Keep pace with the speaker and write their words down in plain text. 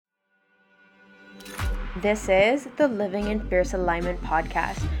This is the Living in Fierce Alignment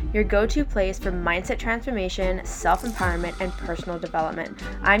podcast, your go-to place for mindset transformation, self-empowerment, and personal development.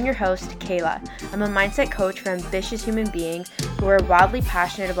 I'm your host, Kayla. I'm a mindset coach for ambitious human beings who are wildly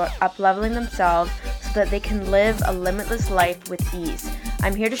passionate about up-leveling themselves so that they can live a limitless life with ease.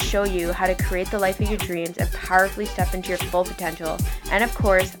 I'm here to show you how to create the life of your dreams and powerfully step into your full potential, and of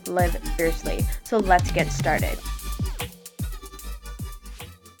course, live fiercely. So let's get started.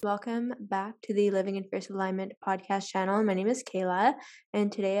 Welcome back to the Living in Fierce Alignment podcast channel. My name is Kayla,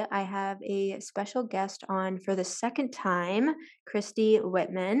 and today I have a special guest on for the second time, Christy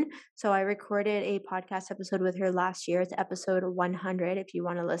Whitman. So I recorded a podcast episode with her last year. It's episode 100 if you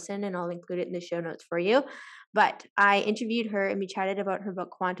want to listen, and I'll include it in the show notes for you. But I interviewed her and we chatted about her book,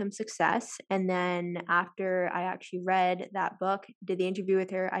 Quantum Success. And then after I actually read that book, did the interview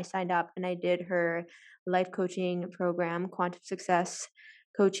with her, I signed up and I did her life coaching program, Quantum Success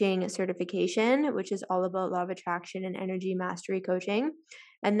coaching certification, which is all about law of attraction and energy mastery coaching.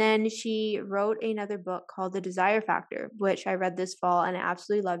 And then she wrote another book called The Desire Factor, which I read this fall and I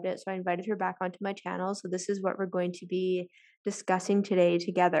absolutely loved it. So I invited her back onto my channel. So this is what we're going to be discussing today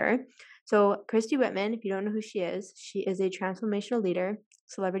together. So Christy Whitman, if you don't know who she is a transformational leader,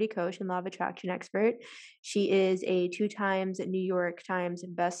 celebrity coach, and law of attraction expert. She is a 2 times New York Times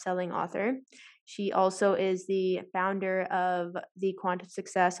best-selling author. She also is the founder of the Quantum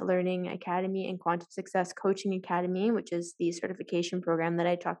Success Learning Academy and Quantum Success Coaching Academy, which is the certification program that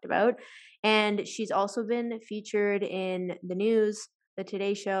I talked about. And she's also been featured in the news, the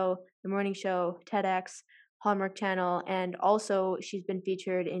Today Show, the Morning Show, TEDx, Hallmark Channel, and also she's been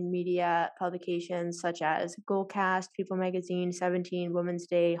featured in media publications such as Goalcast, People Magazine, 17, Women's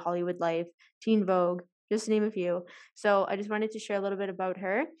Day, Hollywood Life, Teen Vogue, just to name a few. So I just wanted to share a little bit about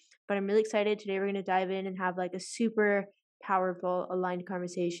her. But I'm really excited. Today we're going to dive in and have like a super powerful aligned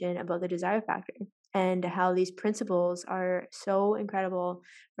conversation about the desire factor and how these principles are so incredible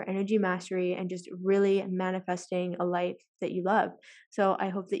for energy mastery and just really manifesting a life that you love. So I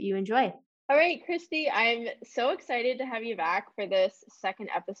hope that you enjoy. All right, Christy, I'm so excited to have you back for this second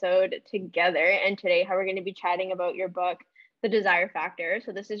episode together. And today, how we're going to be chatting about your book, The Desire Factor.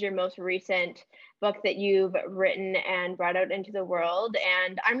 So, this is your most recent book that you've written and brought out into the world.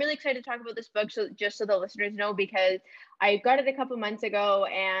 And I'm really excited to talk about this book. So, just so the listeners know, because I got it a couple months ago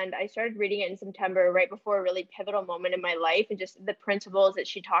and I started reading it in September, right before a really pivotal moment in my life. And just the principles that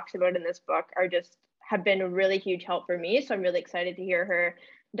she talks about in this book have been a really huge help for me. So, I'm really excited to hear her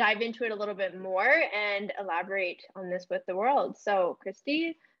dive into it a little bit more and elaborate on this with the world. So,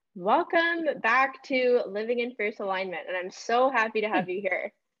 Christy, welcome back to Living in Fierce Alignment. And I'm so happy to have you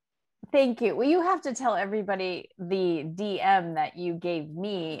here. Thank you. Well, you have to tell everybody the DM that you gave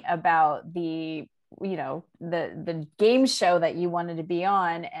me about the game show that you wanted to be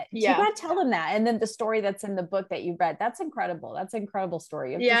on. You got to tell them that. And then the story that's in the book that you read. That's incredible. That's an incredible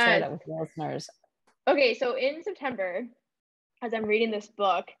story. You have to share that with the listeners. Okay. So in September, as I'm reading this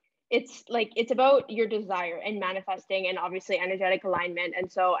book, it's about your desire and manifesting and obviously energetic alignment.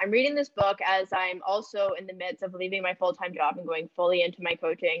 And so I'm reading this book as I'm also in the midst of leaving my full-time job and going fully into my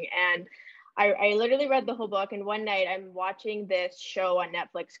coaching. And I literally read the whole book. And one night I'm watching this show on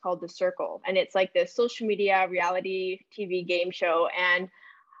Netflix called The Circle. And it's like this social media reality TV game show. And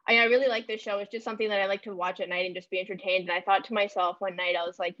I really like this show. It's just something that I like to watch at night and just be entertained. And I thought to myself one night, I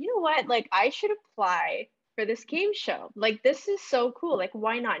was like, you know what? Like, I should apply for this game show. Like, this is so cool. Like,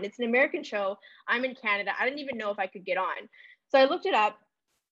 why not? And it's an American show. I'm in Canada. I didn't even know if I could get on. So I looked it up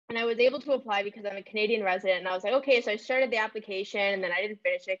and I was able to apply because I'm a Canadian resident. And I was like, okay, so I started the application and then I didn't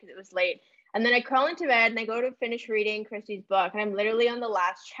finish it because it was late. And then I crawl into bed and I go to finish reading Christy's book. And I'm literally on the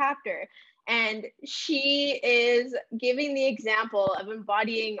last chapter. And she is giving the example of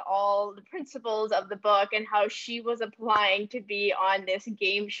embodying all the principles of the book and how she was applying to be on this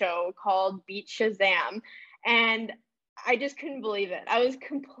game show called Beat Shazam. And I just couldn't believe it. I was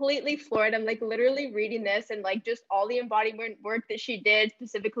completely floored. I'm like literally reading this and like just all the embodiment work that she did,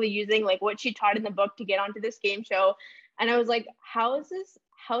 specifically using like what she taught in the book to get onto this game show. And I was like, how is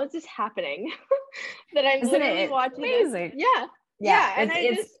this happening? That I'm literally watching amazing. This. Yeah. And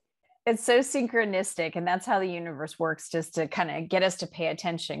it's so synchronistic, and that's how the universe works, just to kind of get us to pay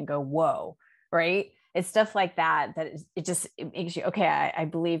attention, go, whoa, right? It's stuff like that it makes you, okay, I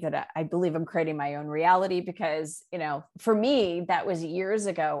believe I'm creating my own reality, because, for me, that was years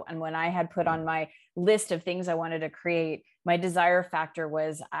ago. And when I had put on my list of things I wanted to create, my desire factor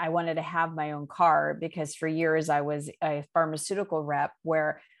was I wanted to have my own car, because for years I was a pharmaceutical rep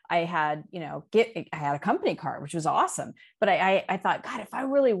where I had, I had a company car, which was awesome. But I thought, God, if I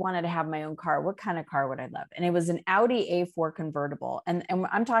really wanted to have my own car, what kind of car would I love? And it was an Audi A4 convertible. And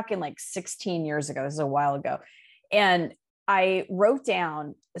I'm talking like 16 years ago. This is a while ago. And I wrote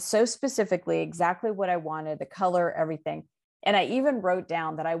down so specifically exactly what I wanted, the color, everything. And I even wrote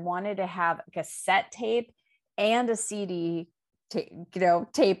down that I wanted to have a cassette tape and a CD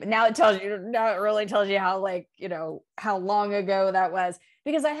tape. Now it really tells you how, like, how long ago that was,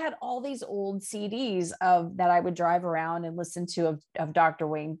 because I had all these old CDs that I would drive around and listen to of Dr.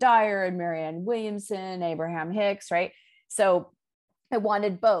 Wayne Dyer and Marianne Williamson, Abraham Hicks. Right. So I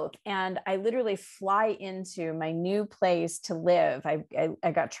wanted both. And I literally fly into my new place to live.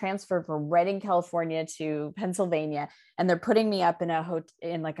 I got transferred from Redding, California to Pennsylvania, and they're putting me up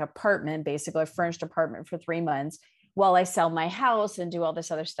in like apartment, basically a furnished apartment for 3 months while I sell my house and do all this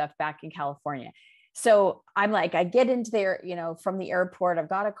other stuff back in California. So I'm like, I get into there, from the airport, I've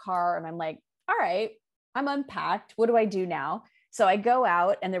got a car, and I'm like, all right, I'm unpacked. What do I do now? So I go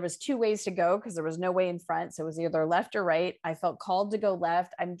out, and there was 2 ways to go because there was no way in front. So it was either left or right. I felt called to go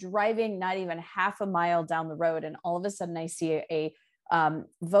left. I'm driving not even half a mile down the road, and all of a sudden I see a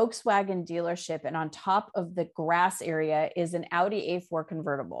Volkswagen dealership, and on top of the grass area is an Audi A4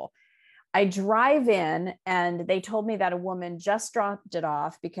 convertible. I drive in, and they told me that a woman just dropped it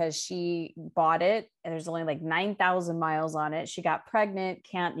off because she bought it, and there's only like 9,000 miles on it. She got pregnant,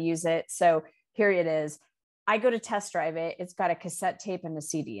 can't use it. So here it is. I go to test drive it. It's got a cassette tape and a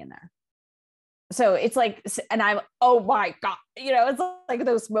CD in there. So it's like, and I'm, oh my God, it's like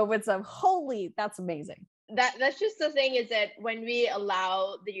those moments of, holy, that's amazing. That's just the thing, is that when we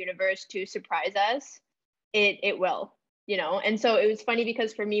allow the universe to surprise us, it will, And so it was funny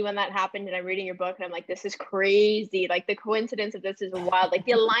because for me, when that happened and I'm reading your book and I'm like, this is crazy. Like the coincidence of this is wild, like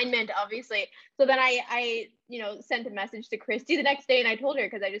the alignment, obviously. So then I sent a message to Christy the next day, and I told her,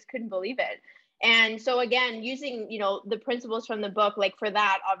 because I just couldn't believe it. And so again, using, the principles from the book, like for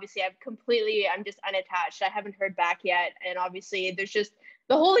that, obviously I'm just unattached. I haven't heard back yet. And obviously there's just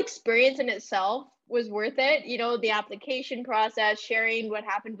the whole experience in itself was worth it. The application process, sharing what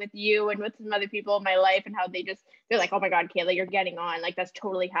happened with you and with some other people in my life, and how they're like, oh my God, Kayla, you're getting on. Like, that's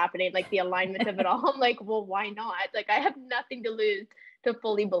totally happening. Like the alignment of it all. I'm like, well, why not? Like, I have nothing to lose to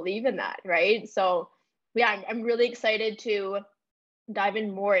fully believe in that. Right. So yeah, I'm really excited to dive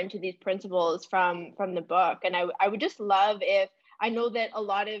in more into these principles from the book. And I would just love if, I know that a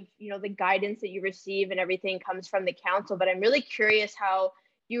lot of, the guidance that you receive and everything comes from the council, but I'm really curious how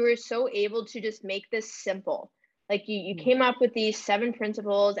you were so able to just make this simple. Like you came up with these 7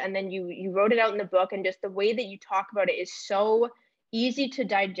 principles, and then you wrote it out in the book, and just the way that you talk about it is so easy to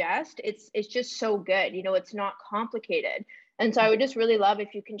digest. It's just so good. It's not complicated. And so I would just really love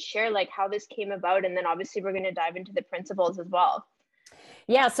if you can share like how this came about. And then obviously we're going to dive into the principles as well.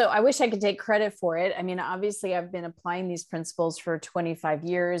 Yeah. So I wish I could take credit for it. I mean, obviously I've been applying these principles for 25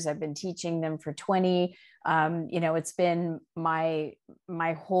 years. I've been teaching them for 20. It's been my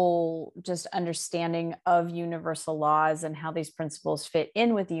whole just understanding of universal laws and how these principles fit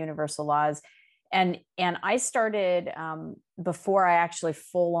in with the universal laws. And I started, before I actually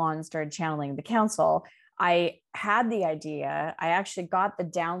full on started channeling the council, I had the idea. I actually got the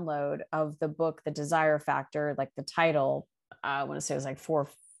download of the book, The Desire Factor, like the title, I want to say it was like 3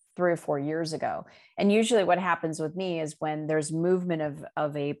 or 4 years ago. And usually what happens with me is when there's movement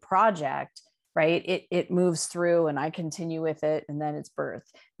of a project, right, it moves through and I continue with it, and then it's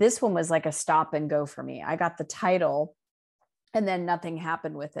birth. This one was like a stop and go for me. I got the title and then nothing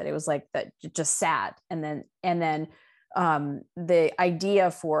happened with it. It was like that, just sat. And then the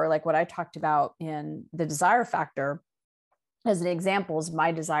idea for like what I talked about in The Desire Factor as an example is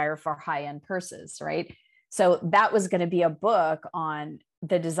my desire for high-end purses, right? So that was going to be a book on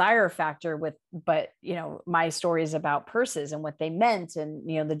the desire factor but my stories about purses and what they meant and,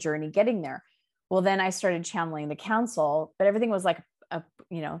 the journey getting there. Well, then I started channeling the council, but everything was like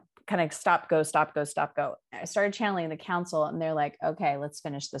kind of stop, go, stop, go, stop, go. I started channeling the council, and they're like, okay, let's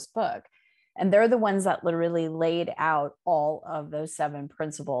finish this book. And they're the ones that literally laid out all of those 7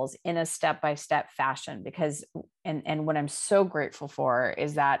 principles in a step-by-step fashion, because, and what I'm so grateful for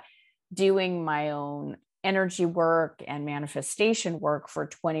is that doing my own energy work and manifestation work for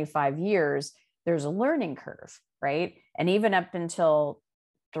 25 years, there's a learning curve, right? And even up until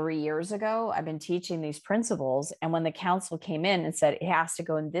 3 years ago, I've been teaching these principles. And when the council came in and said it has to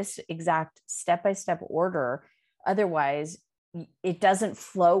go in this exact step-by-step order, otherwise it doesn't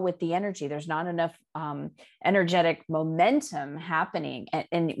flow with the energy. There's not enough energetic momentum happening.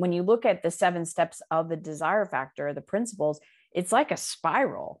 And when you look at the 7 steps of the desire factor, the principles, it's like a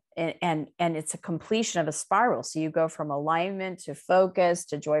spiral, and it's a completion of a spiral. So you go from alignment to focus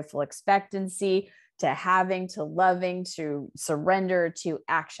to joyful expectancy to having to loving to surrender to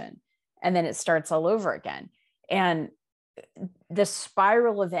action. And then it starts all over again. And the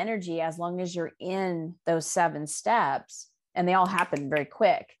spiral of energy, as long as you're in those 7 steps, and they all happen very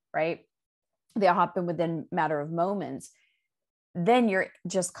quick, right? They all happen within a matter of moments. Then you're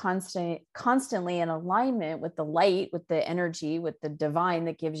just constantly in alignment with the light, with the energy, with the divine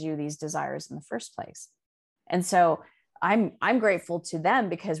that gives you these desires in the first place. And so I'm grateful to them,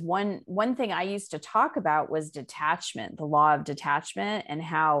 because one thing I used to talk about was detachment, the law of detachment, and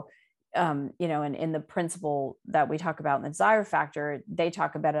how in the principle that we talk about in the desire factor, they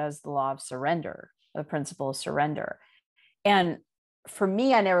talk about it as the law of surrender, the principle of surrender. And for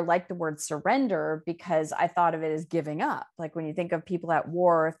me, I never liked the word surrender, because I thought of it as giving up. Like when you think of people at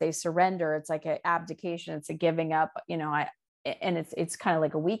war, if they surrender, it's like an abdication, it's a giving up, and it's kind of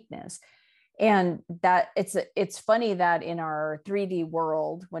like a weakness. And that it's funny that in our 3D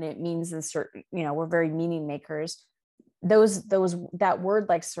world, when it means in certain, we're very meaning makers, that word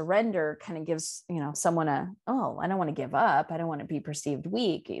like surrender kind of gives, someone I don't want to give up. I don't want to be perceived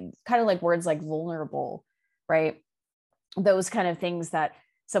weak. It's kind of like words like vulnerable, right? Those kind of things that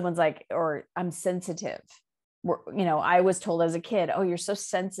someone's like, or I'm sensitive. I was told as a kid, oh, you're so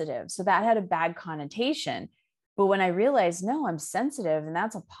sensitive. So that had a bad connotation. But when I realized, no, I'm sensitive, and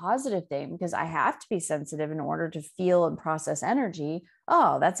that's a positive thing, because I have to be sensitive in order to feel and process energy.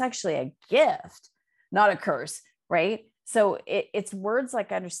 Oh, that's actually a gift, not a curse, right? So it's words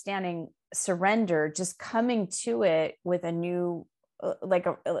like understanding surrender, just coming to it with a new, like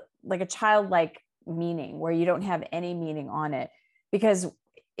a childlike meaning, where you don't have any meaning on it, because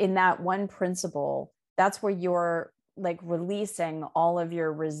in that one principle, that's where you're like releasing all of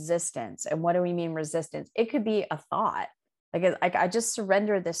your resistance. And what do we mean resistance? It could be a thought. Like I just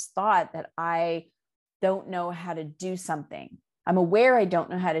surrender this thought that I don't know how to do something. I'm aware I don't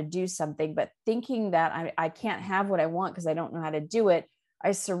know how to do something, but thinking that I can't have what I want because I don't know how to do it,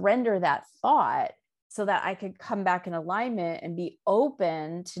 I surrender that thought so that I could come back in alignment and be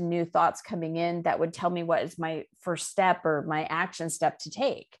open to new thoughts coming in that would tell me what is my first step or my action step to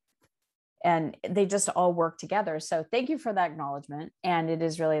take. And they just all work together. So thank you for that acknowledgement. And it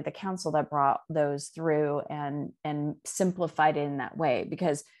is really the council that brought those through and simplified it in that way,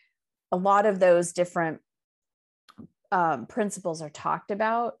 because a lot of those different principles are talked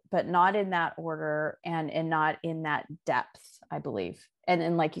about, but not in that order and not in that depth, I believe.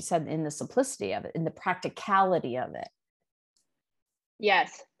 And like you said, in the simplicity of it, in the practicality of it.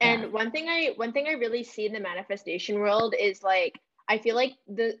 Yes. And one thing I really see in the manifestation world is like, I feel like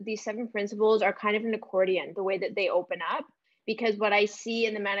these 7 principles are kind of an accordion, the way that they open up, because what I see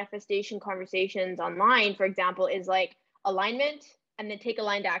in the manifestation conversations online, for example, is like alignment and then take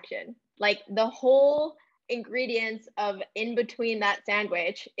aligned action. Like the whole ingredients of in between that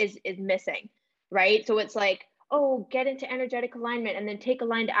sandwich is missing, right? So it's like, oh, get into energetic alignment and then take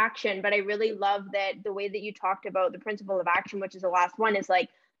aligned action. But I really love that the way that you talked about the principle of action, which is the last one, is like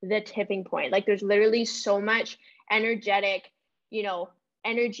the tipping point. Like there's literally so much energetic,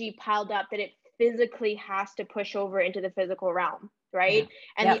 energy piled up that it physically has to push over into the physical realm, right?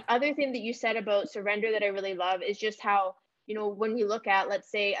 Yeah. And the other thing that you said about surrender that I really love is just how, when we look at,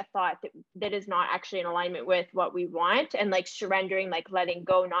 let's say, a thought that is not actually in alignment with what we want, and like surrendering, like letting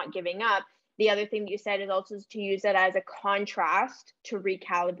go, not giving up. The other thing that you said is also to use that as a contrast to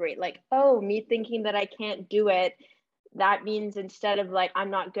recalibrate, like, oh, me thinking that I can't do it, that means instead of like,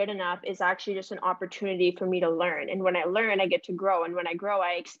 I'm not good enough, is actually just an opportunity for me to learn. And when I learn, I get to grow. And when I grow,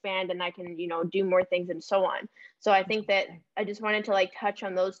 I expand and I can, do more things and so on. So I think that I just wanted to like touch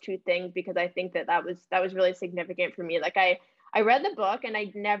on those 2 things, because I think that was really significant for me. Like I read the book and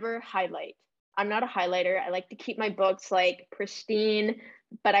I never highlight. I'm not a highlighter. I like to keep my books like pristine,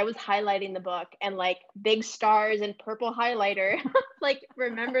 but I was highlighting the book and like big stars and purple highlighter, like,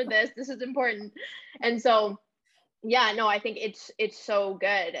 remember this is important. And so, yeah, no, I think it's so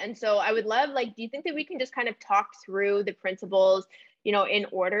good. And so I would love, like, do you think that we can just kind of talk through the principles, in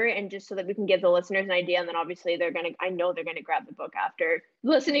order, and just so that we can give the listeners an idea? And then obviously I know they're going to grab the book after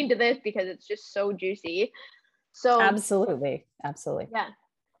listening to this, because it's just so juicy. So Absolutely. Yeah.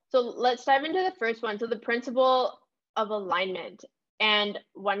 So let's dive into the first one. So the principle of alignment. And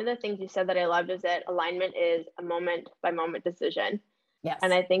one of the things you said that I loved is that alignment is a moment by moment decision. Yes.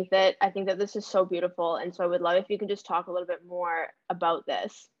 And I think that this is so beautiful. And so I would love if you could just talk a little bit more about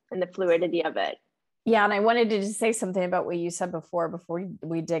this and the fluidity of it. Yeah. And I wanted to just say something about what you said before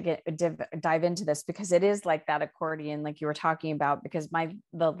we dive into this, because it is like that accordion, like you were talking about, because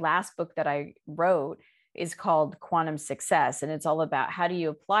the last book that I wrote is called Quantum Success. And it's all about how do you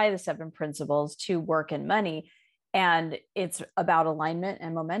apply the 7 principles to work and money. And it's about alignment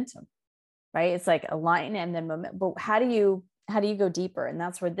and momentum, right? It's like align and then moment. But how do you go deeper? And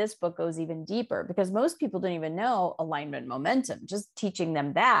that's where this book goes even deeper, because most people don't even know alignment, momentum. Just teaching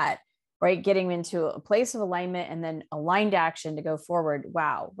them that, right? Getting into a place of alignment and then aligned action to go forward.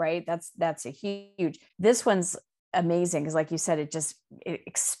 Wow, right? That's a huge. This one's amazing because, like you said, it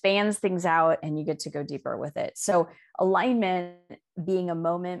expands things out and you get to go deeper with it. So alignment being a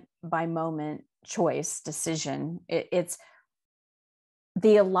moment by moment choice decision. It's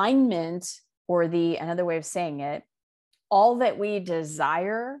the alignment, or another way of saying it, all that we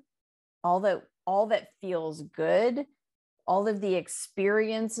desire, all that feels good, all of the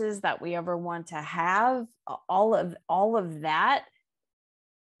experiences that we ever want to have, all of that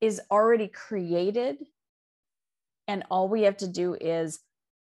is already created. And all we have to do is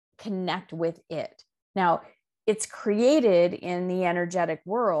connect with it. Now, it's created in the energetic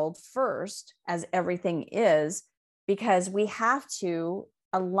world first, as everything is, because we have to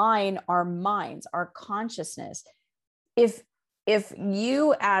align our minds, our consciousness. If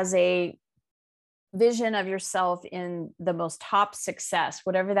you, as a vision of yourself in the most top success,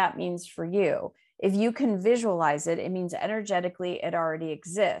 whatever that means for you, if you can visualize it, it means energetically it already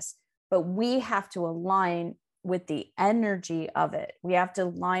exists. But we have to align with the energy of it. We have to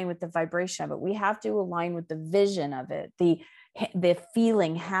align with the vibration of it. We have to align with the vision of it, the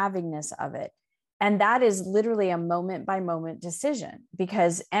feeling, havingness of it. And that is literally a moment by moment decision,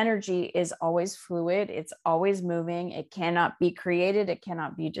 because energy is always fluid. It's always moving. It cannot be created. It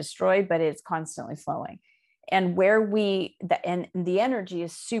cannot be destroyed, but it's constantly flowing. And the energy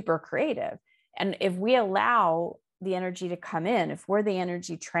is super creative. And if we allow the energy to come in, if we're the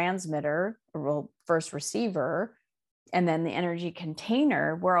energy transmitter, or first receiver, and then the energy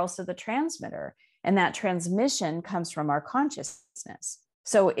container, we're also the transmitter. And that transmission comes from our consciousness.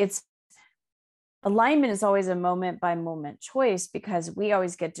 So alignment is always a moment by moment choice, because we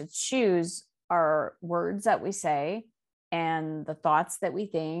always get to choose our words that we say and the thoughts that we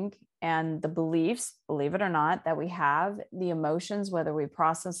think and the beliefs, believe it or not, that we have, the emotions, whether we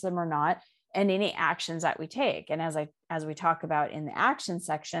process them or not, and any actions that we take. And as we talk about in the action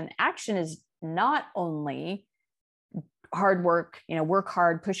section, action is not only hard work, work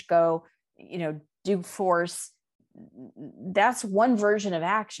hard, push, go, do force. That's one version of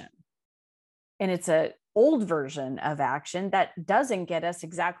action. And it's an old version of action that doesn't get us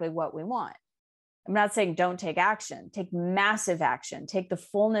exactly what we want. I'm not saying don't take action, take massive action, take the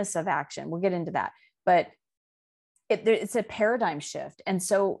fullness of action. We'll get into that. But it's a paradigm shift. And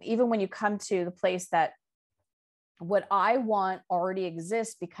so even when you come to the place that what I want already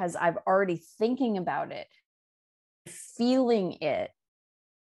exists, because I've already thinking about it, feeling it,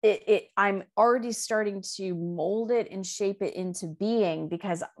 I'm already starting to mold it and shape it into being,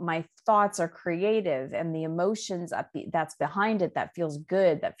 because my thoughts are creative and the emotions that's behind it, that feels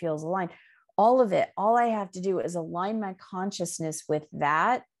good, that feels aligned, all of it. All I have to do is align my consciousness with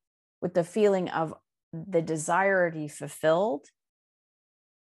that, with the feeling of the desire to be fulfilled,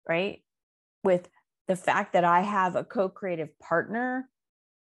 right? With the fact that I have a co-creative partner,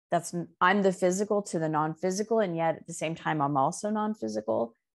 I'm the physical to the non-physical, and yet at the same time, I'm also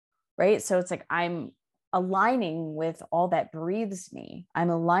non-physical, right? So it's like I'm aligning with all that breathes me. I'm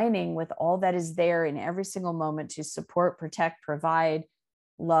aligning with all that is there in every single moment to support, protect, provide,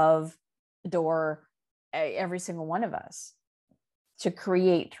 love, adore every single one of us, to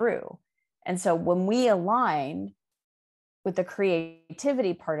create through. And so when we align with the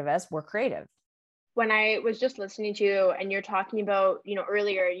creativity part of us, we're creative. When I was just listening to you and you're talking about,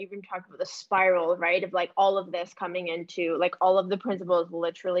 earlier, you've been talking about the spiral, right? Of like all of this coming into like all of the principles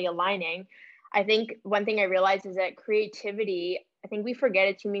literally aligning. I think one thing I realized is that creativity, I think we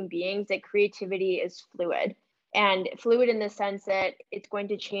forget as human beings that creativity is fluid. And fluid in the sense that it's going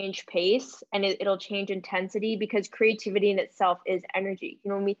to change pace and it'll change intensity, because creativity in itself is energy.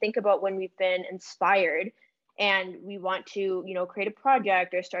 When we think about when we've been inspired and we want to, create a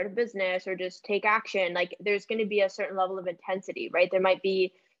project or start a business or just take action, like there's going to be a certain level of intensity, right? There might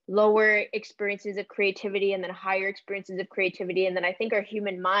be lower experiences of creativity and then higher experiences of creativity. And then I think our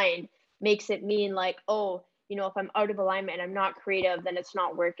human mind makes it mean like, oh, if I'm out of alignment and I'm not creative, then it's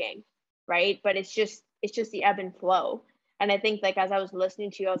not working, right? But it's just the ebb and flow. And I think like as I was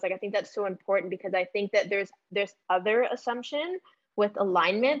listening to you, I was like, I think that's so important, because I think that there's other assumption with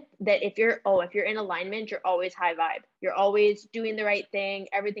alignment that if you're in alignment, you're always high vibe. You're always doing the right thing.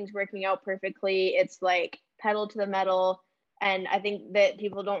 Everything's working out perfectly. It's like pedal to the metal. And I think that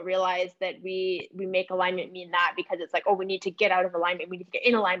people don't realize that we make alignment mean that, because it's like, oh, we need to get out of alignment. We need to get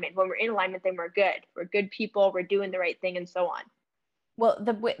in alignment. When we're in alignment, then we're good. We're good people. We're doing the right thing, and so on. Well,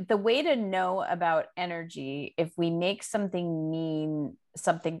 the way to know about energy, if we make something mean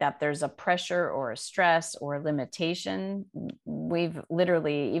something that there's a pressure or a stress or a limitation, we've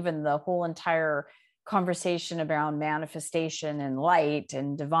literally, even the whole entire conversation around manifestation and light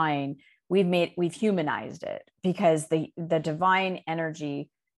and divine, we've humanized it, because the divine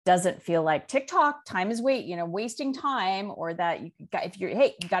energy doesn't feel like TikTok, time is wasting time, or that you got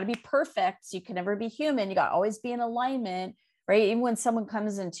to be perfect, so you can never be human, you got to always be in alignment, right? Even when someone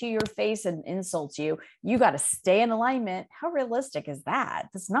comes into your face and insults you, you got to stay in alignment. How realistic is that?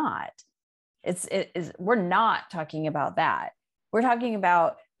 It's not. We're not talking about that. We're talking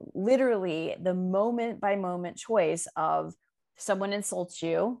about literally the moment by moment choice of someone insults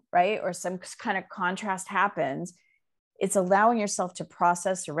you, right? Or some kind of contrast happens. It's allowing yourself to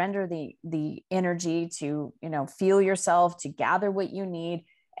process, surrender the energy to, feel yourself, to gather what you need,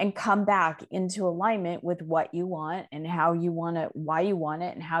 and come back into alignment with what you want and how you want it, why you want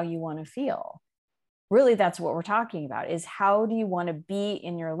it, and how you want to feel. Really, that's what we're talking about, is how do you want to be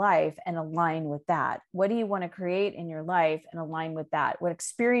in your life and align with that? What do you want to create in your life and align with that? What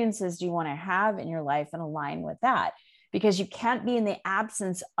experiences do you want to have in your life and align with that? Because you can't be in the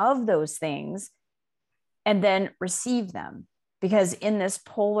absence of those things and then receive them. Because in this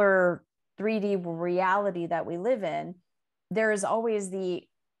polar 3D reality that we live in, there is always the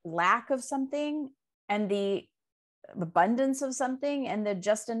lack of something and the abundance of something and the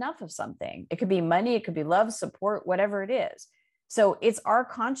just enough of something. It could be money, it could be love, support, whatever it is. So it's our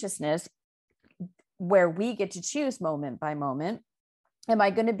consciousness where we get to choose moment by moment. Am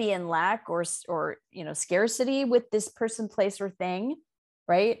I going to be in lack or scarcity with this person, place, or thing,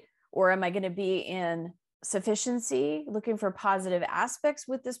 right? Or am I going to be in sufficiency, looking for positive aspects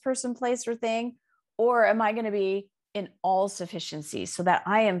with this person, place, or thing? Or am I going to be in all sufficiency, so that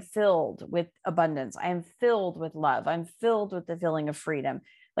I am filled with abundance, I am filled with love, I'm filled with the feeling of freedom,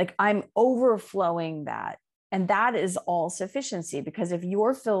 like I'm overflowing that? And that is all sufficiency, because if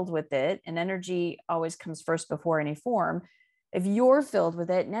you're filled with it, and energy always comes first before any form, if you're filled with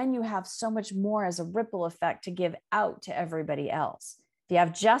it, then you have so much more as a ripple effect to give out to everybody else. If you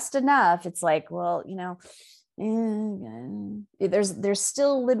have just enough, it's like, well, there's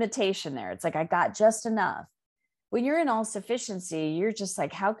still limitation there. It's like, I got just enough. When you're in all sufficiency, you're just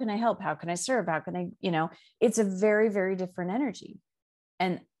like, how can I help? How can I serve? How can I, it's a very, very different energy.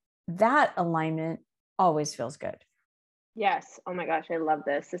 And that alignment always feels good. Yes. Oh my gosh, I love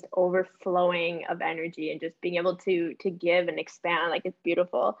this overflowing of energy and just being able to give and expand. Like, it's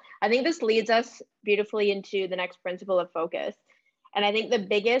beautiful. I think this leads us beautifully into the next principle of focus. And I think the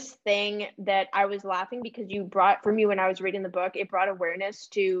biggest thing that I was laughing, because you brought, for me, when I was reading the book, it brought awareness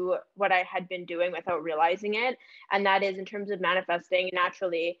to what I had been doing without realizing it. And that is, in terms of manifesting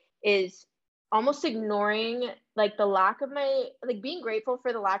naturally, is almost ignoring like the lack of my, like being grateful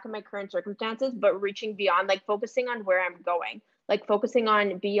for the lack of my current circumstances, but reaching beyond, like focusing on where I'm going, like focusing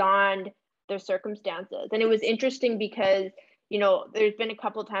on beyond their circumstances. And it was interesting because there's been a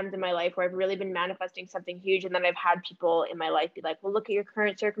couple of times in my life where I've really been manifesting something huge. And then I've had people in my life be like, well, look at your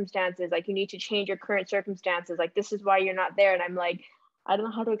current circumstances. Like, you need to change your current circumstances. Like, this is why you're not there. And I'm like, I don't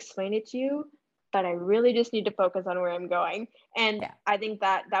know how to explain it to you, but I really just need to focus on where I'm going. And I think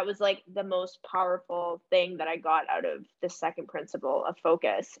that was like the most powerful thing that I got out of the second principle of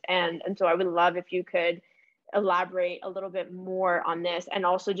focus. And so I would love if you could elaborate a little bit more on this. And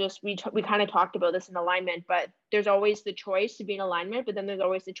also just, we kind of talked about this in alignment, but there's always the choice to be in alignment, but then there's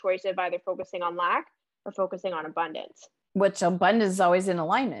always the choice of either focusing on lack or focusing on abundance. Which abundance is always in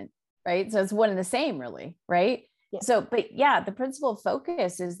alignment, right? So it's one and the same, really, right? Yeah. So, but yeah, the principle of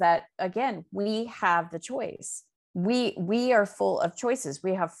focus is that, again, we have the choice. We are full of choices.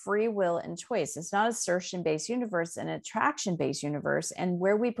 We have free will and choice. It's not assertion-based universe, an attraction-based universe. And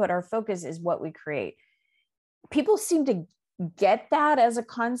where we put our focus is what we create. People seem to get that as a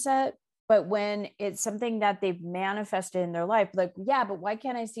concept, but when it's something that they've manifested in their life, like, yeah, but why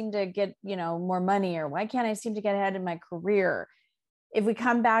can't I seem to get, more money, or why can't I seem to get ahead in my career? If we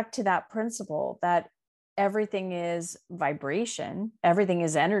come back to that principle that everything is vibration, everything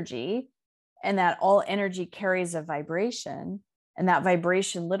is energy, and that all energy carries a vibration, and that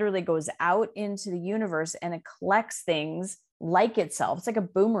vibration literally goes out into the universe and it collects things like itself. It's like a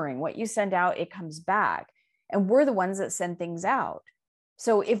boomerang. What you send out, it comes back. And we're the ones that send things out.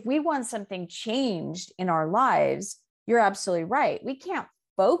 So if we want something changed in our lives, you're absolutely right. We can't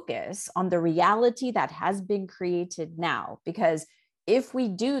focus on the reality that has been created now, because if we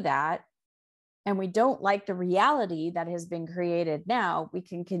do that, and we don't like the reality that has been created now, we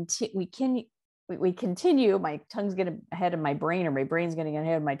continue, my tongue's getting ahead of my brain, or my brain's getting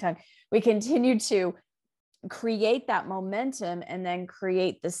ahead of my tongue. We continue to create that momentum and then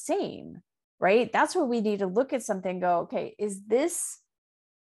create the same, right? That's where we need to look at something and go, okay, is this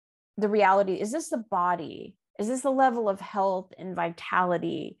the reality? Is this the body? Is this the level of health and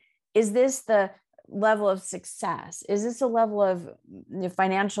vitality? Is this the level of success? Is this a level of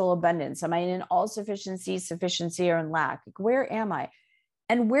financial abundance? Am I in all sufficiency, or in lack? Like, where am I?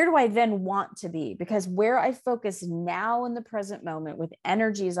 And where do I then want to be? Because where I focus now in the present moment, with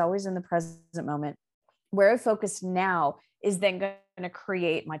energy is always in the present moment, where I focus now is then going to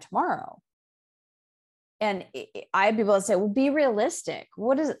create my tomorrow. And I have people that say, well, be realistic.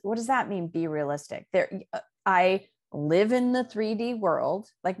 What does that mean? Be realistic. I live in the 3D world.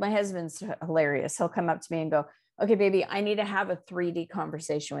 Like, my husband's hilarious. He'll come up to me and go, okay, baby, I need to have a 3D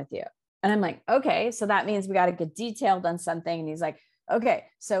conversation with you. And I'm like, okay, so that means we got to get detailed on something. And he's like, okay,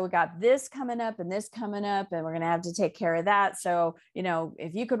 so we got this coming up and this coming up, and we're going to have to take care of that. So,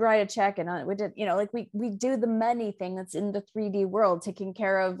 if you could write a check, and we did, like we do the money thing that's in the 3D world, taking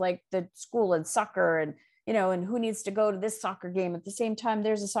care of like the school and soccer, and, and who needs to go to this soccer game at the same time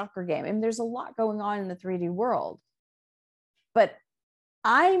there's a soccer game. And there's a lot going on in the 3D world. But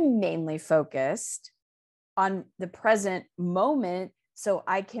I'm mainly focused on the present moment, so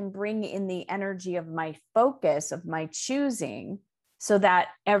I can bring in the energy of my focus, of my choosing, so that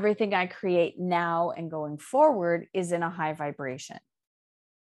everything I create now and going forward is in a high vibration.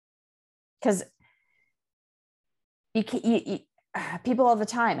 Because people all the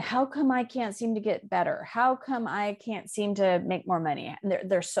time, how come I can't seem to get better? How come I can't seem to make more money? And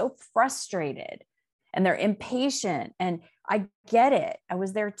they're so frustrated, and they're impatient. And I get it. I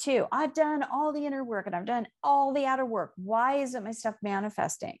was there too. I've done all the inner work and I've done all the outer work. Why isn't my stuff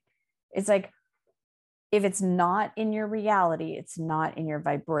manifesting? It's like, if it's not in your reality, it's not in your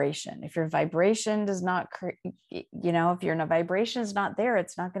vibration. If your vibration does not, if your vibration is not there,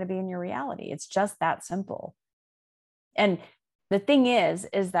 it's not going to be in your reality. It's just that simple. And the thing is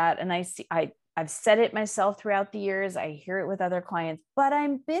that, and I've said it myself throughout the years, I hear it with other clients, but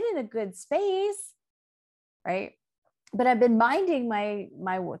I've been in a good space, right? But I've been minding my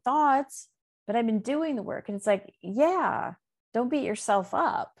thoughts, but I've been doing the work. And it's like, yeah, don't beat yourself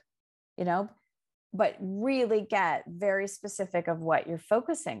up, but really get very specific of what you're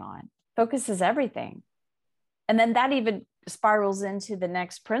focusing on. Focus is everything. And then that even spirals into the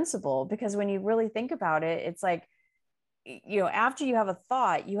next principle, because when you really think about it, it's like, after you have a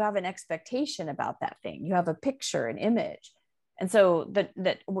thought, you have an expectation about that thing. You have a picture, an image. And so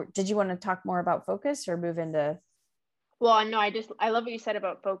did you want to talk more about focus or move into? Well, no, I love what you said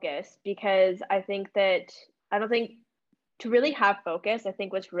about focus, because I don't think to really have focus, I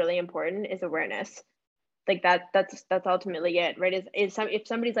think what's really important is awareness. Like that's ultimately it, right? If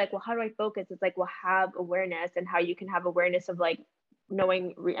somebody's like, well, how do I focus? It's like, well, have awareness. And how you can have awareness of like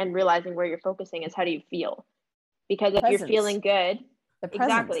knowing and realizing where you're focusing is, how do you feel? Because if you're feeling good,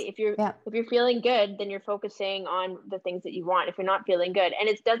 exactly. If you're feeling good, then you're focusing on the things that you want. If you're not feeling good, and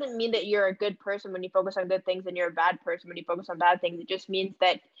it doesn't mean that you're a good person when you focus on good things and you're a bad person when you focus on bad things. It just means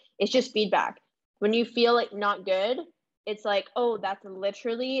that it's just feedback. When you feel like not good, it's like, oh, that's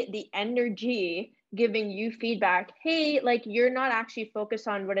literally the energy giving you feedback. Hey, like, you're not actually focused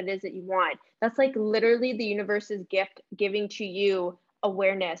on what it is that you want. That's like literally the universe's gift giving to you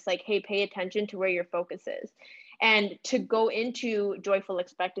awareness. Like, hey, pay attention to where your focus is. And to go into joyful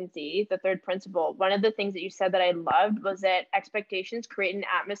expectancy, the third principle, one of the things that you said that I loved was that expectations create an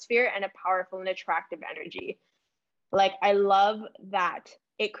atmosphere and a powerful and attractive energy. Like, I love that.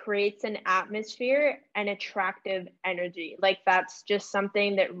 It creates an atmosphere and attractive energy. Like, that's just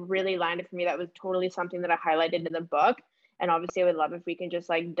something that really landed for me. That was totally something that I highlighted in the book. And obviously I would love if we can just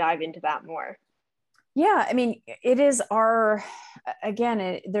like dive into that more. Yeah, I mean, it is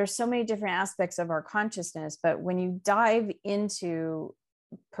there's so many different aspects of our consciousness, but when you dive into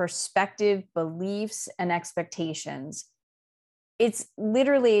perspective, beliefs, and expectations, it's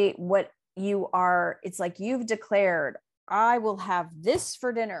literally what you are. It's like you've declared, I will have this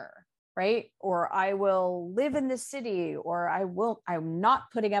for dinner, right? Or I will live in this city, or I'm not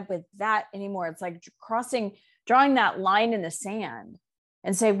putting up with that anymore. It's like drawing that line in the sand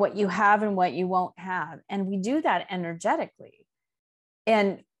and say what you have and what you won't have. And we do that energetically.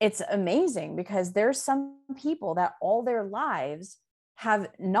 And it's amazing, because there's some people that all their lives have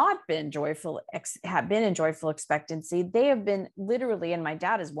not been have been in joyful expectancy. They have been literally, and my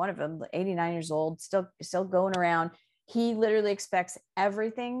dad is one of them, 89 years old, still going around. He literally expects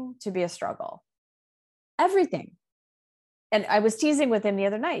everything to be a struggle. Everything. And I was teasing with him the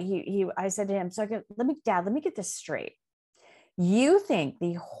other night. I said to him, so Dad, let me get this straight. You think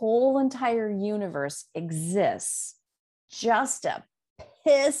the whole entire universe exists just to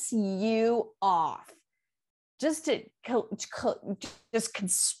piss you off, just just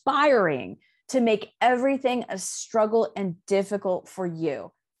conspiring to make everything a struggle and difficult for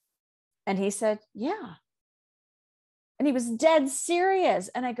you? And he said, yeah. And he was dead serious.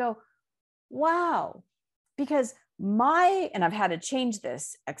 And I go, wow, because and I've had to change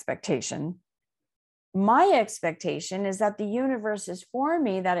this expectation. My expectation is that the universe is for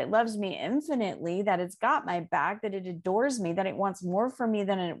me, that it loves me infinitely, that it's got my back, that it adores me, that it wants more for me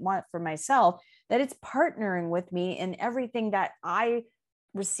than it wants for myself, that it's partnering with me in everything that I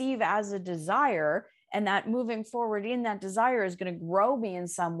receive as a desire, and that moving forward in that desire is going to grow me in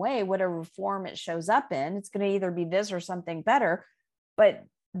some way, whatever form it shows up in. It's going to either be this or something better, but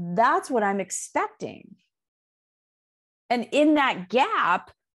that's what I'm expecting. And in that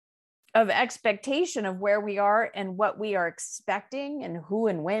gap of expectation of where we are and what we are expecting and who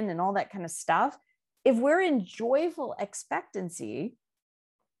and when and all that kind of stuff, if we're in joyful expectancy,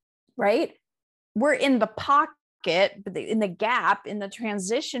 right, we're in the pocket, in the gap, in the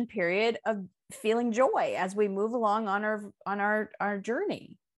transition period of feeling joy as we move along on our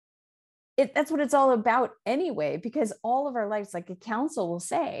journey. That's what it's all about anyway, because all of our lives, like a counsel will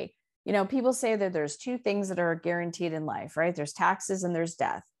say, people say that there's two things that are guaranteed in life, right? There's taxes and there's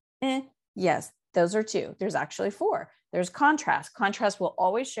death. Yes, those are two. There's actually four. There's contrast. Contrast will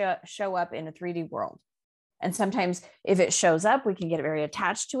always show up in a 3D world. And sometimes if it shows up, we can get very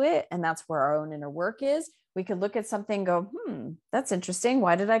attached to it. And that's where our own inner work is. We could look at something and go, that's interesting.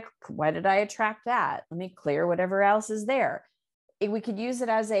 Why did I attract that? Let me clear whatever else is there. We could use it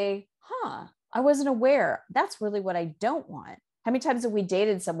as I wasn't aware. That's really what I don't want. How many times have we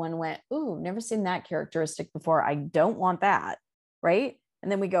dated someone and went, ooh, never seen that characteristic before. I don't want that. Right.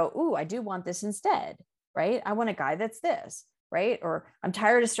 And then we go, ooh, I do want this instead. Right. I want a guy that's this. Right. Or I'm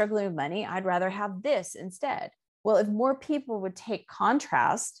tired of struggling with money. I'd rather have this instead. Well, if more people would take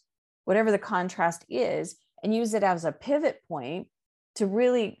contrast, whatever the contrast is, and use it as a pivot point to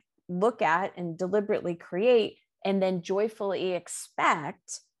really look at and deliberately create, and then joyfully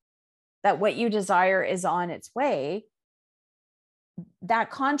expect that what you desire is on its way, that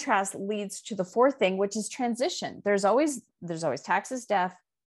contrast leads to the fourth thing, which is transition. There's always taxes, death,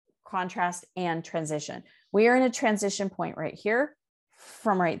 contrast, and transition. We are in a transition point right here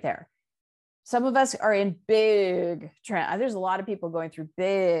from right there. Some of us are in there's a lot of people going through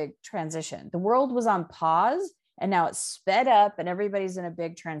big transition. The world was on pause and now it's sped up and everybody's in a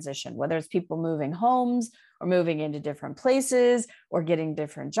big transition, whether it's people moving homes or moving into different places or getting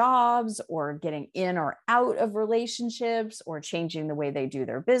different jobs or getting in or out of relationships or changing the way they do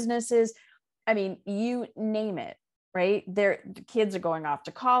their businesses. I mean, you name it, right? The kids are going off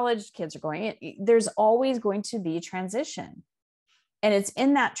to college, kids are going in. There's always going to be transition. And it's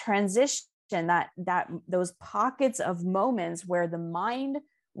in that transition that those pockets of moments where the mind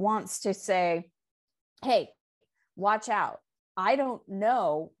wants to say, hey, watch out. I don't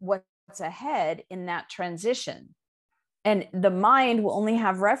know what's ahead in that transition. And the mind will only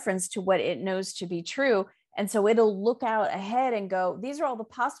have reference to what it knows to be true. And so it'll look out ahead and go, these are all the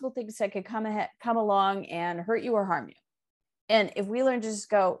possible things that could come along and hurt you or harm you. And if we learn to just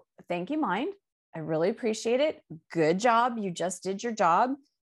go, thank you, mind. I really appreciate it. Good job. You just did your job.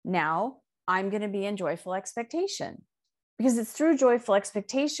 Now I'm going to be in joyful expectation, because it's through joyful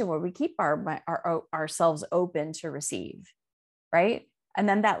expectation where we keep ourselves open to receive, right? And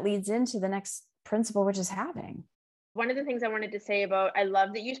then that leads into the next principle, which is having. One of the things I wanted to say about, I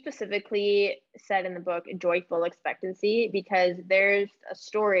love that you specifically said in the book, joyful expectancy, because there's a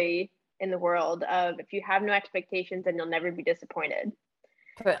story in the world of if you have no expectations, then you'll never be disappointed.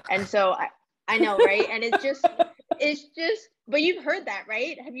 And so I know, right? And it's just, but you've heard that,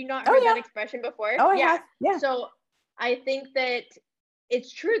 right? Have you not heard that expression before? Oh, yeah. Yeah. So I think that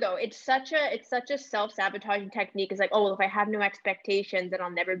it's true though. It's such a self-sabotaging technique. It's like, oh, well, if I have no expectations, then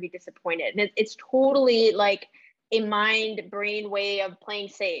I'll never be disappointed. And it's totally like a mind-brain way of playing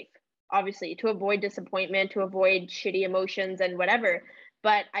safe, obviously, to avoid disappointment, to avoid shitty emotions and whatever.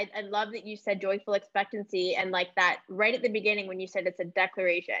 But I love that you said joyful expectancy, and like that right at the beginning when you said it's a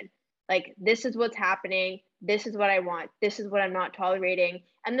declaration. Like, this is what's happening. This is what I want. This is what I'm not tolerating.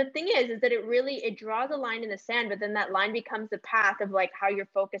 And the thing is that it draws a line in the sand, but then that line becomes the path of like how your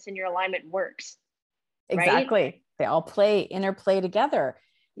focus and your alignment works. Exactly. Right? They all interplay together.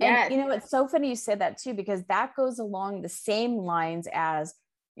 Yes. And it's so funny you said that too, because that goes along the same lines as,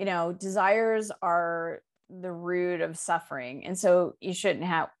 desires are the root of suffering. And so you shouldn't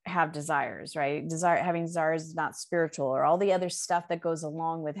have desires, right? Having desires is not spiritual, or all the other stuff that goes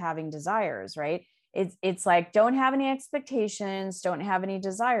along with having desires, right? It's like, don't have any expectations, don't have any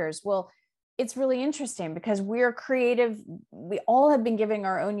desires. Well, it's really interesting because we're creative. We all have been giving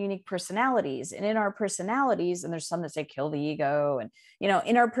our own unique personalities, and in our personalities, and there's some that say kill the ego, and,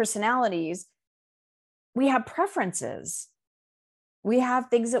 in our personalities, we have preferences. We have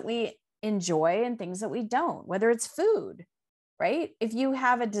things that we enjoy and things that we don't, whether it's food, right? If you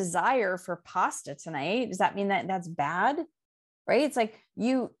have a desire for pasta tonight, does that mean that that's bad? Right? It's like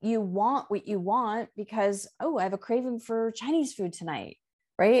you want what you want because, oh, I have a craving for Chinese food tonight,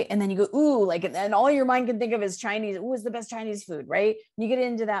 right? And then you go, ooh, like, and all your mind can think of is Chinese. Ooh, is the best Chinese food, right? And you get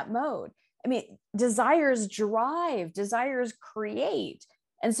into that mode. I mean, desires drive, desires create.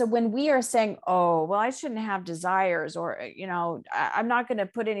 And so when we are saying, oh, well, I shouldn't have desires, or, I'm not going to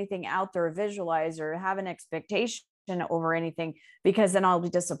put anything out there, or visualize or have an expectation over anything, because then I'll be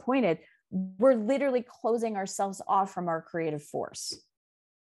disappointed. We're literally closing ourselves off from our creative force.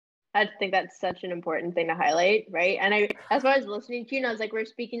 I think that's such an important thing to highlight, right? And as far as listening to you, I was like, we're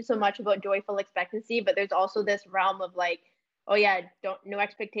speaking so much about joyful expectancy, but there's also this realm of like, oh yeah, no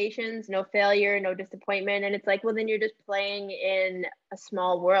expectations, no failure, no disappointment. And it's like, well, then you're just playing in a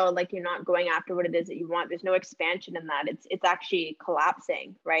small world. Like, you're not going after what it is that you want. There's no expansion in that. It's actually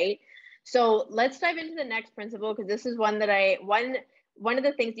collapsing, right? So let's dive into the next principle, because this is one that one of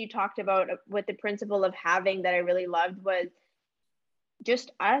the things you talked about with the principle of having that I really loved was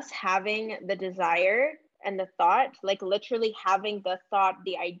just us having the desire and the thought, like literally having the thought,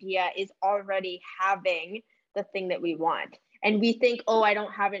 the idea is already having the thing that we want. And we think, oh, I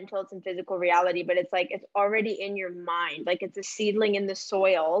don't have it until it's in physical reality, but it's like, it's already in your mind. Like, it's a seedling in the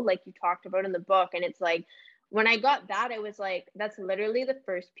soil, like you talked about in the book. And it's like, when I got that, it was like, that's literally the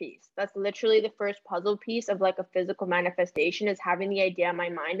first piece. That's literally the first puzzle piece of like a physical manifestation, is having the idea in my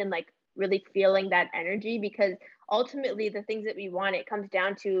mind and like really feeling that energy. Because ultimately the things that we want, it comes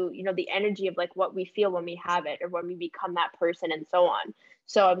down to, the energy of like what we feel when we have it, or when we become that person, and so on.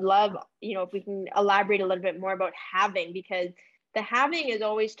 So I'd love, if we can elaborate a little bit more about having, because the having is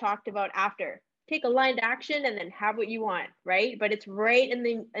always talked about after. Take aligned action and then have what you want, right? But it's right in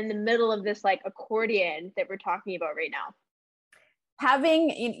the middle of this like accordion that we're talking about right now.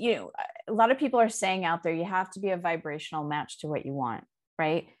 Having, a lot of people are saying out there, you have to be a vibrational match to what you want,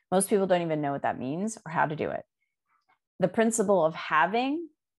 right? Most people don't even know what that means or how to do it. The principle of having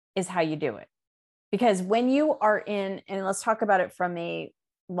is how you do it. Because when you are in, and let's talk about it from a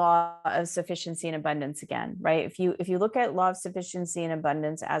law of sufficiency and abundance again, right? If you look at law of sufficiency and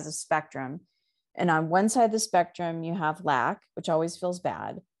abundance as a spectrum, and on one side of the spectrum, you have lack, which always feels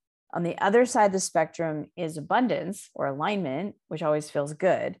bad. On the other side of the spectrum is abundance or alignment, which always feels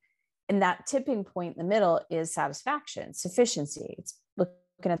good. And that tipping point in the middle is satisfaction, sufficiency. It's looking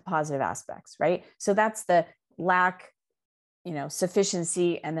at the positive aspects, right? So that's the lack,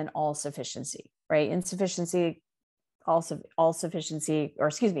 sufficiency, and then all sufficiency, right? Insufficiency, all sufficiency, or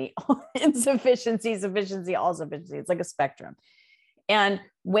excuse me, insufficiency, sufficiency, all sufficiency. It's like a spectrum. And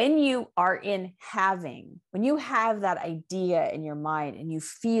when you are in having, when you have that idea in your mind and you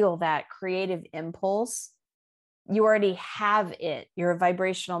feel that creative impulse, you already have it. You're a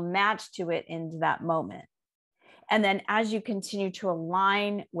vibrational match to it in that moment. And then as you continue to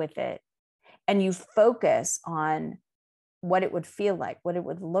align with it and you focus on what it would feel like, what it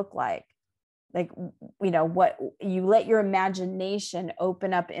would look like, what you let your imagination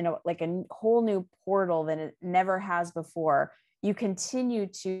open up in a whole new portal that it never has before, you continue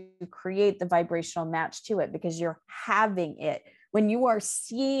to create the vibrational match to it because you're having it. When you are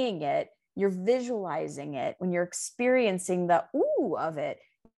seeing it, you're visualizing it. When you're experiencing the ooh of it,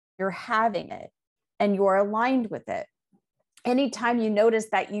 you're having it and you're aligned with it. Anytime you notice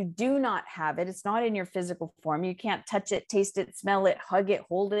that you do not have it, it's not in your physical form. You can't touch it, taste it, smell it, hug it,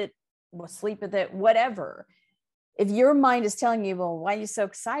 hold it, sleep with it, whatever. If your mind is telling you, well, why are you so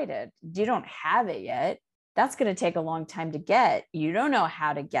excited? You don't have it yet. That's going to take a long time to get. You don't know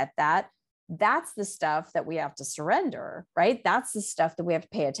how to get that. That's the stuff that we have to surrender, right? That's the stuff that we have to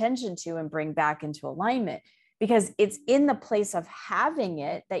pay attention to and bring back into alignment, because it's in the place of having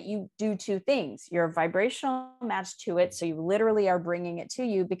it that you do two things. You're a vibrational match to it. So you literally are bringing it to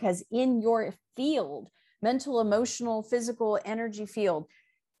you, because in your field, mental, emotional, physical, energy field,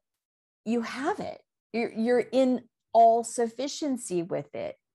 you have it. You're in all sufficiency with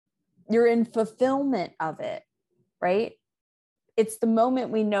it. You're in fulfillment of it, right? It's the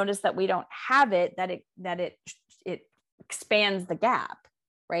moment we notice that we don't have it, that it expands the gap,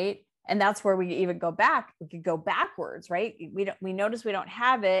 right? And that's where we even go back. We could go backwards, right? We notice we don't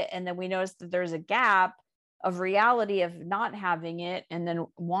have it, and then we notice that there's a gap, of reality of not having it and then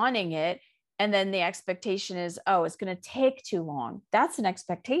wanting it. And then the expectation is, oh, it's going to take too long. That's an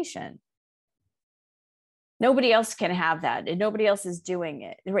expectation. Nobody else can have that, and nobody else is doing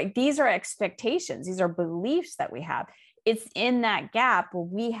it, right? These are expectations. These are beliefs that we have. It's in that gap where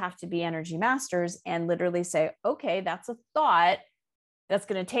we have to be energy masters and literally say, okay, that's a thought that's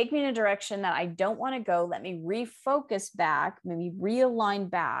going to take me in a direction that I don't want to go. Let me refocus back, maybe realign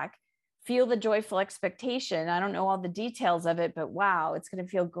back, feel the joyful expectation. I don't know all the details of it, but wow, it's going to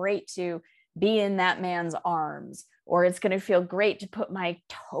feel great to be in that man's arms, or it's going to feel great to put my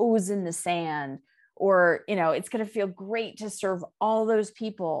toes in the sand, or, it's going to feel great to serve all those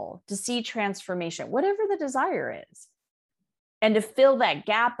people, to see transformation, whatever the desire is. And to fill that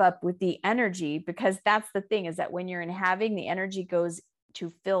gap up with the energy, because that's the thing, is that when you're in having, the energy goes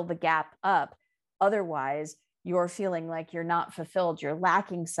to fill the gap up. Otherwise, you're feeling like you're not fulfilled, you're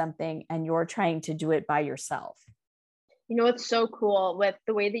lacking something, and you're trying to do it by yourself. It's so cool with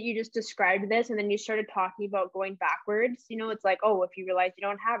the way that you just described this, and then you started talking about going backwards. It's like, oh, if you realize you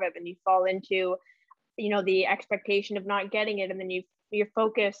don't have it, then you fall into, the expectation of not getting it, and then your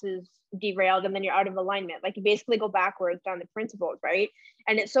focus is derailed, and then you're out of alignment. Like, you basically go backwards down the principles, right?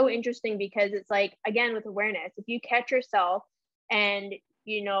 And it's so interesting because it's like, again, with awareness, if you catch yourself and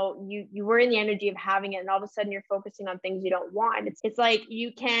you were in the energy of having it, and all of a sudden you're focusing on things you don't want, it's like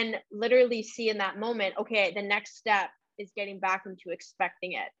you can literally see in that moment, okay, the next step is getting back into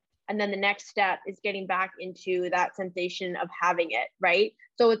expecting it, and then the next step is getting back into that sensation of having it, right?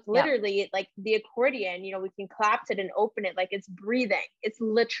 So it's literally like the accordion, we can collapse it and open it, like it's breathing. It's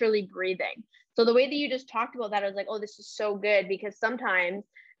literally breathing. So the way that you just talked about that, I was like, oh, this is so good, because sometimes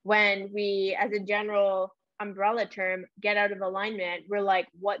when we, as a general umbrella term, get out of alignment, we're like,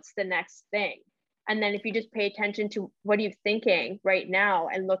 what's the next thing? And then if you just pay attention to what are you thinking right now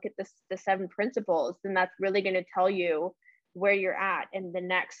and look at the 7 principles, then that's really going to tell you where you're at and the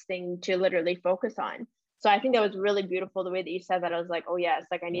next thing to literally focus on. So I think that was really beautiful, the way that you said that. I was like, oh yes,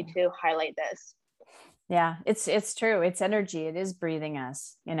 like I need to highlight this. Yeah, it's true. It's energy. It is breathing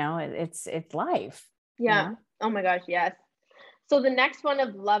us, it's life. Yeah. Oh my gosh. Yes. So the next one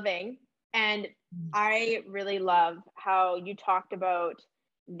of loving, and I really love how you talked about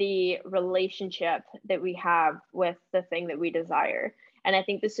the relationship that we have with the thing that we desire. And I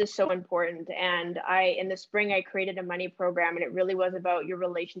think this is so important. And in the spring, I created a money program, and it really was about your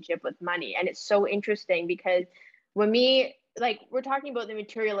relationship with money. And it's so interesting because when we're talking about the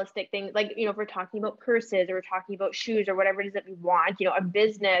materialistic things, like, if we're talking about purses, or we're talking about shoes, or whatever it is that we want, a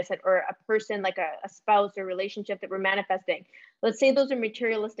business or a person, like a spouse or relationship that we're manifesting, let's say those are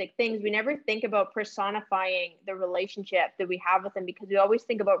materialistic things. We never think about personifying the relationship that we have with them, because we always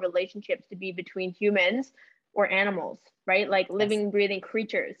think about relationships to be between humans or animals, right? Like living, breathing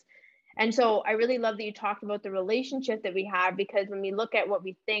creatures. And so I really love that you talked about the relationship that we have, because when we look at what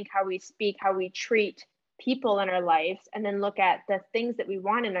we think, how we speak, how we treat people in our lives, and then look at the things that we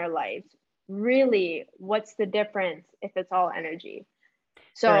want in our lives, really, what's the difference if it's all energy?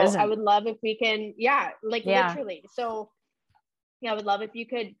 So I would love if we can, literally. So I would love if you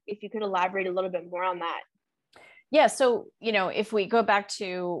could elaborate a little bit more on that. Yeah. So, if we go back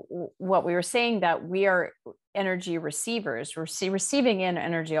to what we were saying, that we are energy receivers, we're receiving in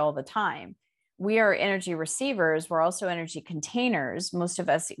energy all the time. We are energy receivers. We're also energy containers. Most of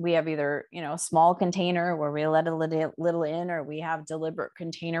us, we have either, a small container where we let a little in, or we have deliberate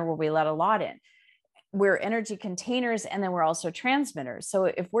container where we let a lot in. We're energy containers, and then we're also transmitters. So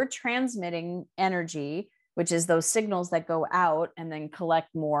if we're transmitting energy, which is those signals that go out and then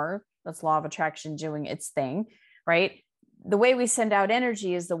collect more, that's law of attraction doing its thing, right? The way we send out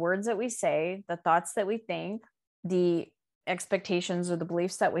energy is the words that we say, the thoughts that we think, the expectations or the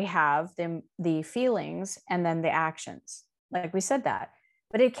beliefs that we have, the feelings, and then the actions. Like we said that,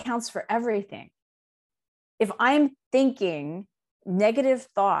 but it counts for everything. If I'm thinking negative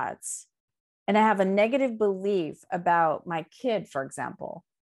thoughts and I have a negative belief about my kid, for example,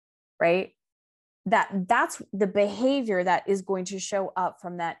 right? That's the behavior that is going to show up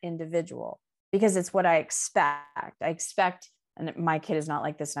from that individual, because it's what I expect. And my kid is not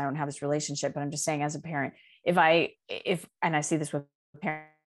like this, and I don't have this relationship, but I'm just saying, as a parent, and I see this with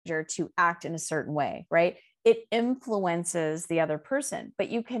parents, to act in a certain way, right? It influences the other person, but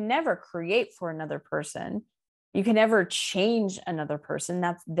you can never create for another person. You can never change another person.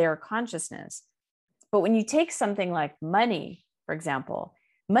 That's their consciousness. But when you take something like money, for example,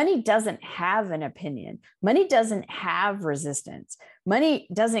 money doesn't have an opinion. Money doesn't have resistance. Money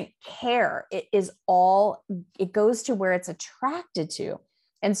doesn't care. It goes to where it's attracted to.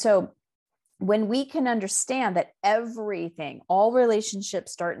 And so when we can understand that all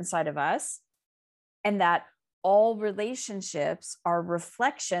relationships start inside of us, and that all relationships are a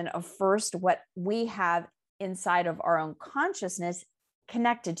reflection of first what we have inside of our own consciousness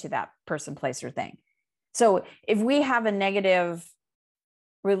connected to that person, place, or thing. So if we have a negative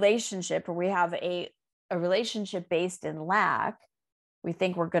relationship, or we have a relationship based in lack, we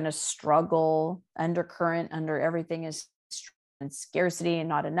think we're going to struggle, undercurrent under everything is scarcity and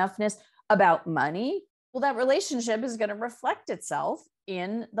not enoughness about money. Well, that relationship is going to reflect itself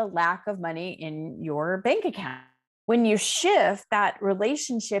in the lack of money in your bank account. When you shift that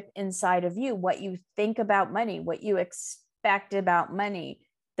relationship inside of you, what you think about money, what you expect about money,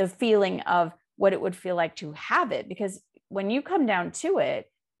 the feeling of what it would feel like to have it, because when you come down to it,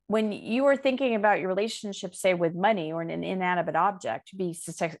 when you are thinking about your relationship, say with money or an inanimate object, to be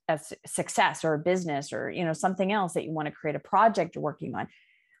a success or a business or, something else that you want to create, a project you're working on,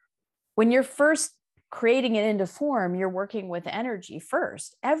 when you're first creating it into form, you're working with energy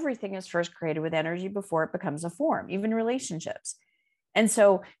first. Everything is first created with energy before it becomes a form, even relationships. And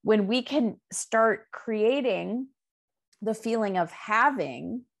so when we can start creating the feeling of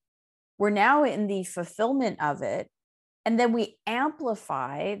having, we're now in the fulfillment of it. And then we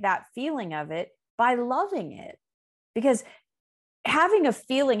amplify that feeling of it by loving it. Because having a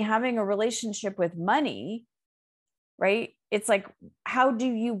feeling, having a relationship with money, right? It's like, how do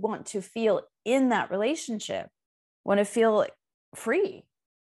you want to feel in that relationship? I want to feel free.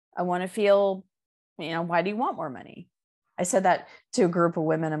 I want to feel, why do you want more money? I said that to a group of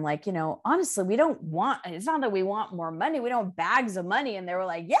women. I'm like, honestly, it's not that we want more money. We don't want bags of money. And they were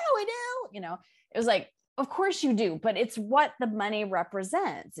like, yeah, we do. It was like, of course you do, but it's what the money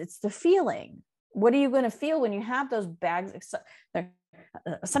represents. It's the feeling. What are you going to feel when you have those bags?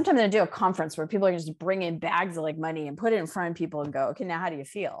 Sometimes they do a conference where people are just bring in bags of like money and put it in front of people and go, okay, now how do you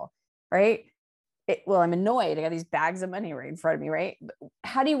feel? Right? Well, I'm annoyed. I got these bags of money right in front of me, right?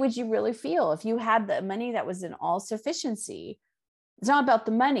 Would you really feel if you had the money that was in all sufficiency? It's not about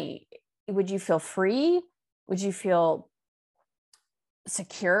the money. Would you feel free? Would you feel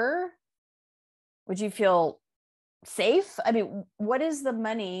secure? Would you feel safe? I mean, what is the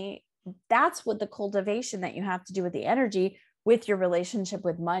money? That's what the cultivation that you have to do with the energy, with your relationship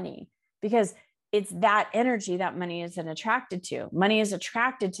with money, because it's that energy that money isn't attracted to. Money is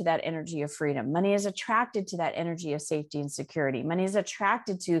attracted to that energy of freedom. Money is attracted to that energy of safety and security. Money is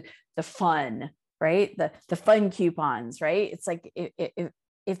attracted to the fun, right? The fun coupons, right? It's like,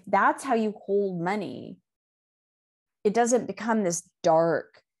 if that's how you hold money, it doesn't become this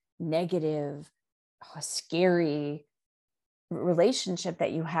dark, negative, scary relationship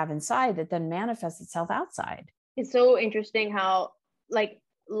that you have inside that then manifests itself outside. It's so interesting how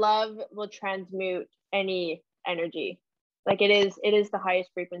love will transmute any energy. It is the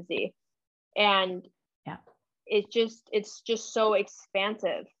highest frequency. And yeah, it's just so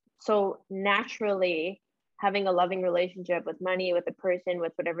expansive. So naturally, having a loving relationship with money, with a person,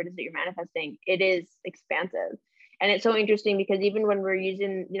 with whatever it is that you're manifesting, it is expansive. And it's so interesting because even when we're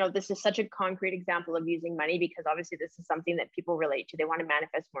using, this is such a concrete example of using money, because obviously this is something that people relate to. They want to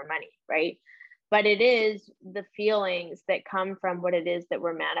manifest more money, right? But it is the feelings that come from what it is that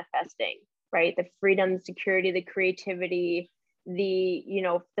we're manifesting, right? The freedom, security, the creativity, the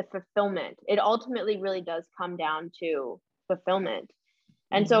fulfillment. It ultimately really does come down to fulfillment.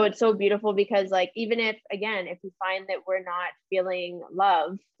 And so it's so beautiful because even if we find that we're not feeling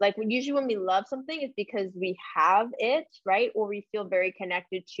love, usually when we love something, it's because we have it, right? Or we feel very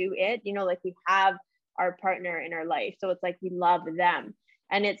connected to it, we have our partner in our life. So it's we love them.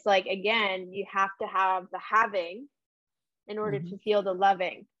 And it's again, you have to have the having in order to feel the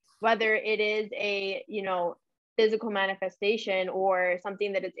loving, whether it is a, physical manifestation or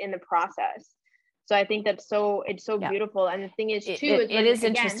something that is in the process. So I think it's so beautiful. And the thing is too, it is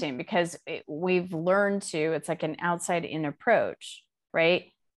interesting because we've learned it's like an outside in approach, right?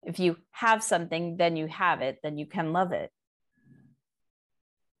 If you have something, then you have it, then you can love it.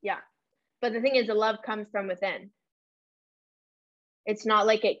 Yeah. But the thing is, the love comes from within. It's not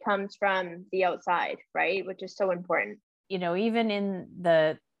like it comes from the outside, right? Which is so important. Even in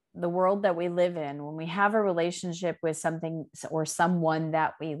the world that we live in, when we have a relationship with something or someone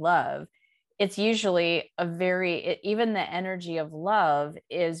that we love, it's usually even the energy of love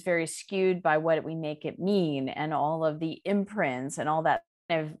is very skewed by what we make it mean and all of the imprints and all that.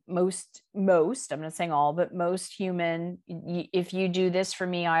 Most, I'm not saying all, but most human, if you do this for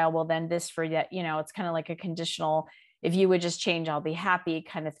me, I will then this for that, it's kind of like a conditional, if you would just change, I'll be happy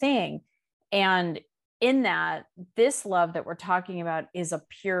kind of thing. And in that, this love that we're talking about is a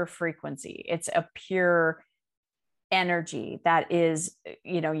pure frequency. It's a pure energy that is,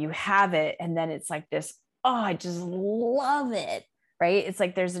 you have it. And then it's like this, oh, I just love it. right? It's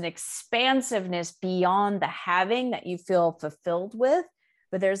like there's an expansiveness beyond the having that you feel fulfilled with,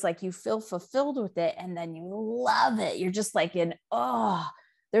 but there's like, you feel fulfilled with it and then you love it. You're just like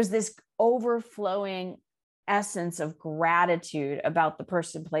there's this overflowing essence of gratitude about the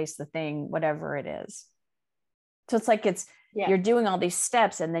person, place, the thing, whatever it is. So it's like you're doing all these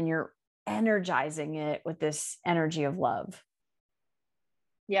steps and then you're energizing it with this energy of love.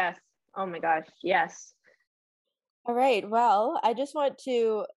 Yes. Oh my gosh. Yes. All right. Well, I just want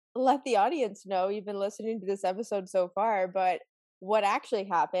to let the audience know you've been listening to this episode so far, but what actually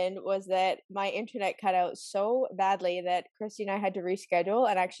happened was that my internet cut out so badly that Christy and I had to reschedule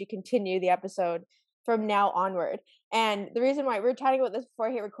and actually continue the episode from now onward. And the reason why we were chatting about this before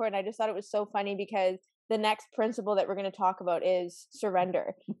I hit record, and I just thought it was so funny because the next principle that we're going to talk about is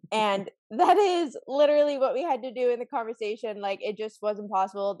surrender. And that is literally what we had to do in the conversation. Like, it just wasn't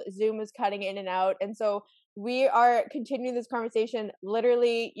possible. Zoom was cutting in and out. And so we are continuing this conversation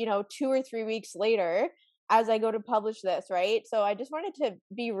literally, 2 or 3 weeks later as I go to publish this, right? So I just wanted to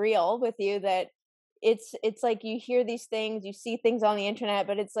be real with you that it's like you hear these things, you see things on the internet,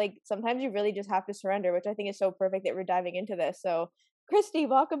 but it's like sometimes you really just have to surrender, which I think is so perfect that we're diving into this. So Christy,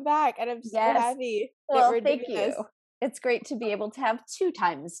 welcome back. And I'm so happy that we're doing this. It's great to be able to have 2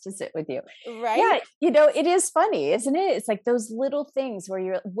 times to sit with you. Right? Yeah. It is funny, isn't it? It's like those little things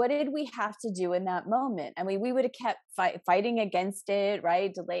where what did we have to do in that moment? I mean, we would have kept fighting against it,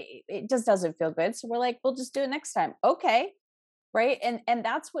 right? Delay. It just doesn't feel good. So we're like, we'll just do it next time. Okay. Right. And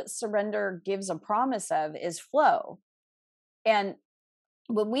that's what surrender gives a promise of, is flow. And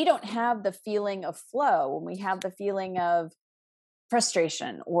when we don't have the feeling of flow, when we have the feeling of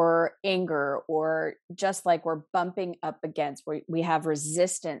frustration or anger, or just like we're bumping up against, where we have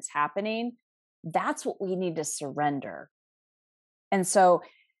resistance happening, that's what we need to surrender. And so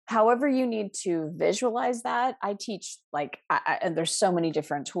however you need to visualize that, I teach and there's so many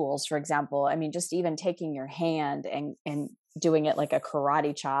different tools. For example, I mean, just even taking your hand and doing it like a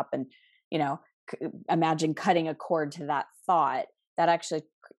karate chop, and imagine cutting a cord to that thought that actually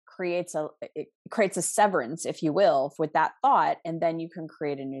creates a severance, if you will, with that thought, and then you can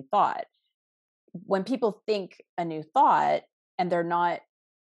create a new thought. When people think a new thought and they're not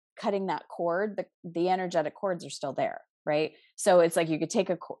cutting that cord, the energetic cords are still there, right? So it's like you could take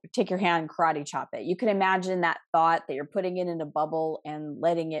your hand, karate chop it. You can imagine that thought that you're putting it in a bubble and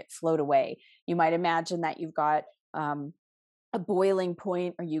letting it float away. You might imagine that you've got a boiling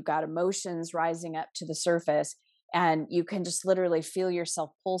point, or you got emotions rising up to the surface, and you can just literally feel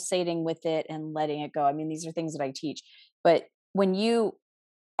yourself pulsating with it and letting it go. I mean, these are things that I teach. But when you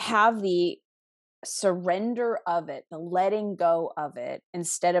have the surrender of it, the letting go of it,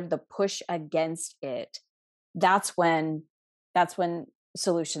 instead of the push against it, that's when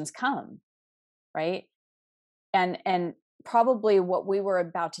solutions come, right? And probably what we were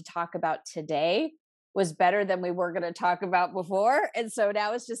about to talk about today was better than we were going to talk about before. And so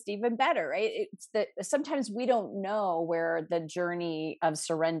now it's just even better, right? It's that sometimes we don't know where the journey of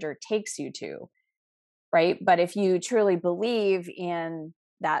surrender takes you to, right? But if you truly believe in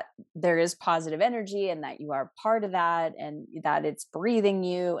that there is positive energy, and that you are part of that, and that it's breathing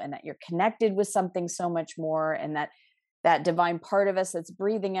you, and that you're connected with something so much more, and that divine part of us that's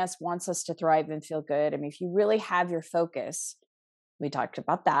breathing us wants us to thrive and feel good. I mean, if you really have your focus, we talked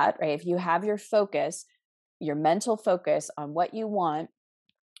about that, right? If you have your focus, your mental focus on what you want,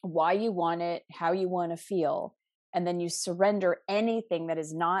 why you want it, how you want to feel, and then you surrender anything that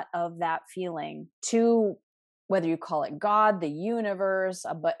is not of that feeling to, whether you call it God, the universe,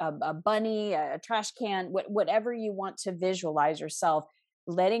 a bunny, a trash can, whatever you want to visualize yourself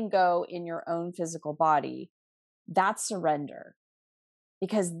letting go in your own physical body, that's surrender.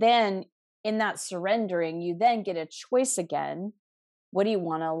 Because then in that surrendering, you then get a choice again. What do you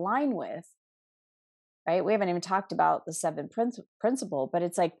want to align with? Right? We haven't even talked about the 7 principle, but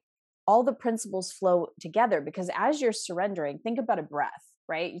it's like all the principles flow together, because as you're surrendering, think about a breath,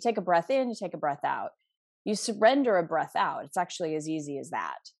 right? You take a breath in, you take a breath out. You surrender a breath out. It's actually as easy as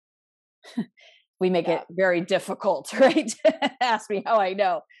that. We make it very difficult, right? Ask me how I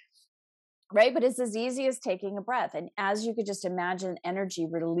know. Right? But it's as easy as taking a breath. And as you could just imagine energy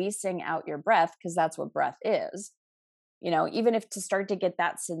releasing out your breath, because that's what breath is, even if to start to get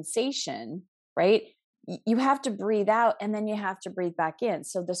that sensation, right? You have to breathe out, and then you have to breathe back in.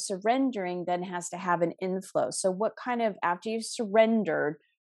 So the surrendering then has to have an inflow. So what kind of, after you've surrendered,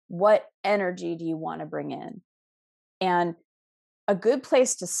 what energy do you want to bring in? And a good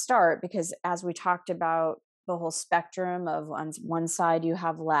place to start, because as we talked about the whole spectrum of, on one side you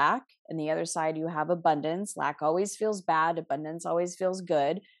have lack, and the other side you have abundance. Lack always feels bad. Abundance always feels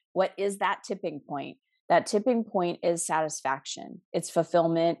good. What is that tipping point? That tipping point is satisfaction. It's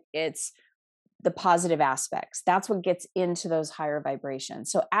fulfillment. It's the positive aspects. That's what gets into those higher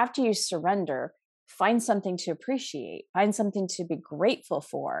vibrations. So after you surrender, find something to appreciate, find something to be grateful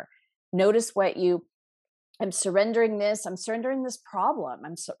for. Notice what I'm surrendering this. I'm surrendering this problem.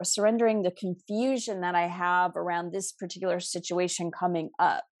 I'm surrendering the confusion that I have around this particular situation coming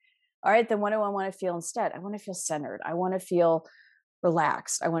up. All right, then what do I want to feel instead? I want to feel centered. I want to feel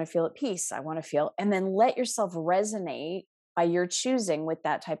relaxed. I want to feel at peace. I want to feel, and then let yourself resonate by your choosing with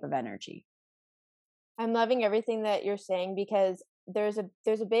that type of energy. I'm loving everything that you're saying, because there's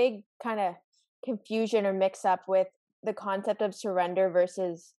a big kind of confusion or mix up with the concept of surrender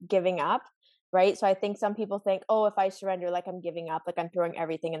versus giving up, right? So I think some people think, oh, if I surrender, like I'm giving up, like I'm throwing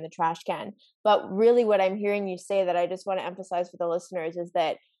everything in the trash can. But really what I'm hearing you say, that I just want to emphasize for the listeners, is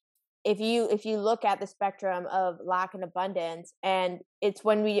that if you look at the spectrum of lack and abundance, and it's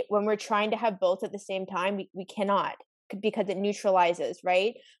when we're trying to have both at the same time, we cannot, because it neutralizes,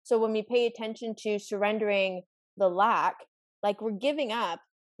 right? So when we pay attention to surrendering the lack, like we're giving up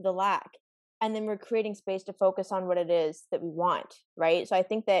the lack, and then we're creating space to focus on what it is that we want, right? So I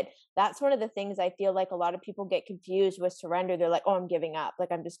think that that's one of the things I feel like a lot of people get confused with surrender. They're like, oh, I'm giving up,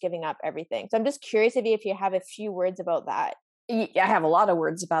 like I'm just giving up everything. So I'm just curious if you have a few words about that. I have a lot of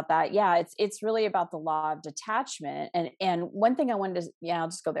words about that. Yeah, it's really about the law of detachment. And one thing I wanted to, I'll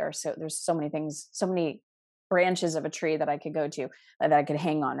just go there. So there's so many things, so many branches of a tree that I could go to, that I could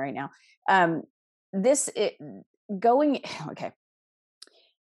hang on right now. Okay.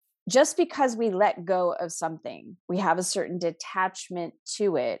 Just because we let go of something, we have a certain detachment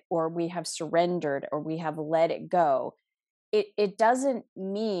to it, or we have surrendered, or we have let it go. It doesn't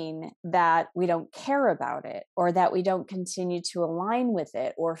mean that we don't care about it, or that we don't continue to align with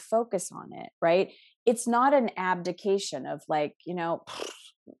it or focus on it, right? It's not an abdication of like,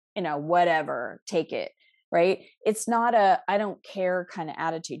 whatever, take it, right? It's not I don't care kind of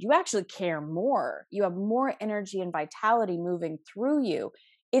attitude. You actually care more. You have more energy and vitality moving through you.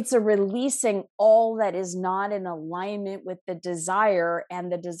 It's a releasing all that is not in alignment with the desire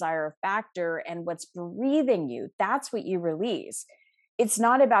and the desire factor and what's breathing you. That's what you release. It's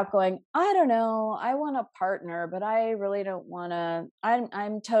not about going, I don't know, I want a partner, but I really don't want to,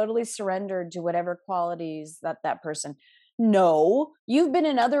 I'm totally surrendered to whatever qualities that person. No, you've been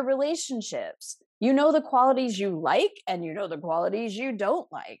in other relationships. You know the qualities you like, and you know the qualities you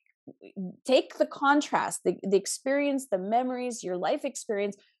don't like. Take the contrast, the experience, the memories, your life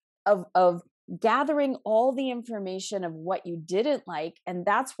experience of gathering all the information of what you didn't like. And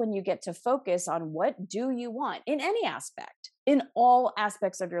that's when you get to focus on what do you want in any aspect, in all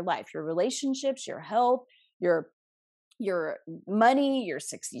aspects of your life, your relationships, your health, your money,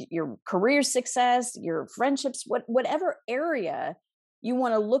 your career success, your friendships, whatever area you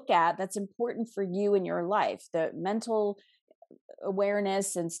want to look at that's important for you in your life, the mental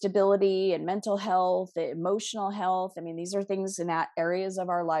awareness and stability and mental health, the emotional health. I mean, these are things in areas of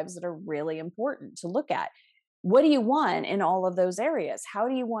our lives that are really important to look at. What do you want in all of those areas? How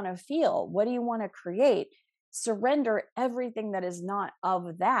do you want to feel? What do you want to create? Surrender everything that is not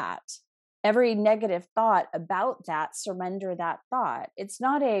of that. Every negative thought about that, surrender that thought. It's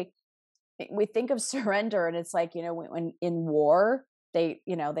not we think of surrender and it's like, when in war, they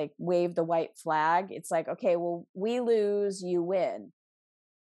wave the white flag. It's like, okay, well, we lose, you win.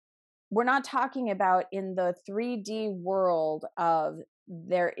 We're not talking about in the 3D world of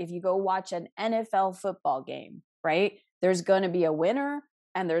if you go watch an NFL football game, right? There's going to be a winner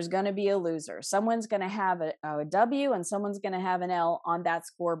and there's going to be a loser. Someone's going to have a W and someone's going to have an L on that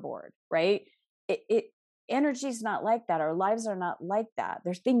scoreboard, right? Energy's not like that. Our lives are not like that.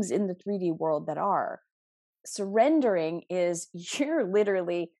 There's things in the 3D world that are. Surrendering is you're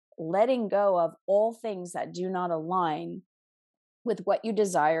literally letting go of all things that do not align with what you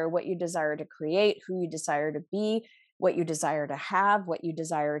desire to create, who you desire to be, what you desire to have, what you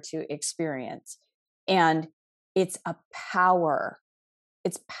desire to experience. And it's a power.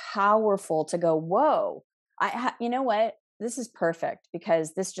 It's powerful to go, whoa, you know what? This is perfect,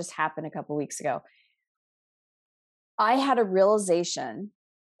 because this just happened a couple of weeks ago. I had a realization,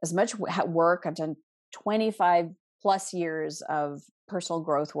 as much work, I've done 25 plus years of personal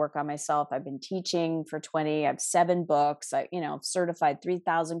growth work on myself. I've been teaching for 20, I have 7 books, I've certified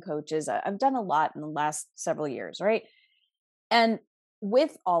 3,000 coaches. I've done a lot in the last several years, right? And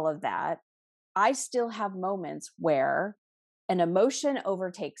with all of that, I still have moments where an emotion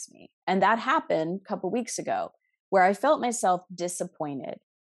overtakes me. And that happened a couple of weeks ago, where I felt myself disappointed.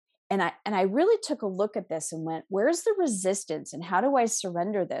 And I really took a look at this and went, where's the resistance and how do I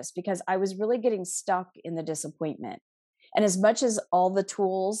surrender this? Because I was really getting stuck in the disappointment. And as much as all the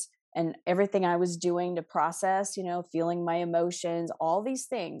tools and everything I was doing to process, feeling my emotions, all these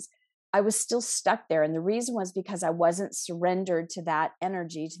things, I was still stuck there. And the reason was because I wasn't surrendered to that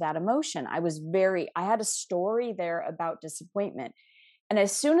energy, to that emotion. I had a story there about disappointment. And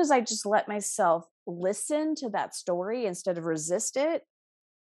as soon as I just let myself listen to that story instead of resist it,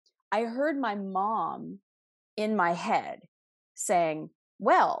 I heard my mom in my head saying,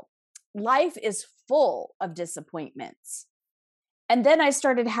 well, life is full of disappointments. And then I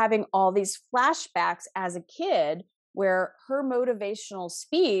started having all these flashbacks as a kid where her motivational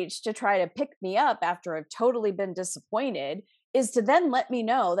speech to try to pick me up after I've totally been disappointed is to then let me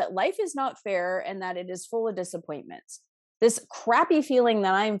know that life is not fair and that it is full of disappointments. This crappy feeling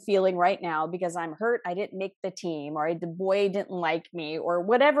that I'm feeling right now because I'm hurt, I didn't make the team, or the boy didn't like me, or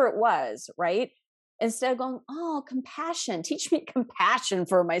whatever it was, right? Instead of going, oh, compassion, teach me compassion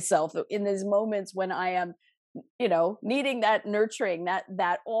for myself in these moments when I am, needing that nurturing,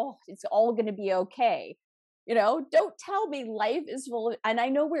 that, oh, it's all going to be okay. Don't tell me life is full of, and I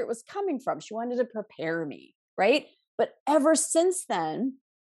know where it was coming from. She wanted to prepare me, right? But ever since then,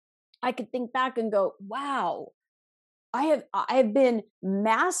 I could think back and go, wow, I have been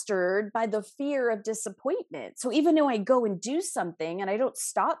mastered by the fear of disappointment. So even though I go and do something and I don't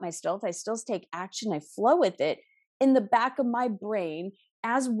stop myself, I still take action, I flow with it, in the back of my brain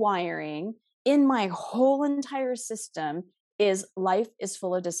as wiring in my whole entire system is life is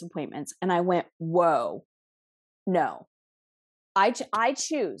full of disappointments. And I went, whoa, no, I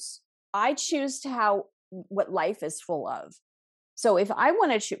choose to what life is full of. So if I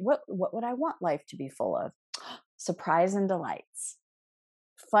want to choose, what would I want life to be full of? Surprise and delights,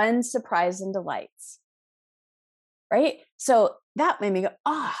 fun surprise and delights, right? So that made me go,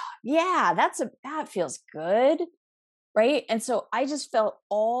 oh yeah, that feels good, right? And so I just felt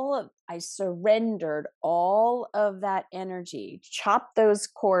I surrendered all of that energy, chopped those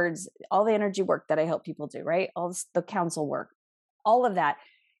cords, all the energy work that I help people do, right? All the counsel work, all of that.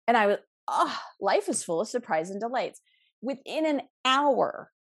 And I was, life is full of surprise and delights. Within an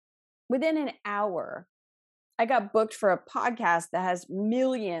hour, I got booked for a podcast that has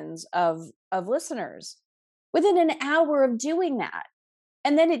millions of listeners within an hour of doing that.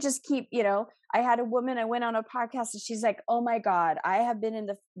 And then it just I had a woman, I went on a podcast and she's like, oh my God, I have been in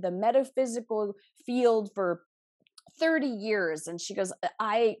the metaphysical field for 30 years. And she goes,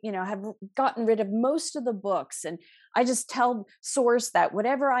 I, have gotten rid of most of the books. And I just tell source that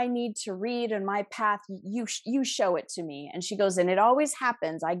whatever I need to read in my path, you show it to me. And she goes, and it always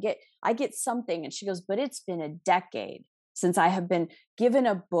happens. I get something. And she goes, but it's been a decade since I have been given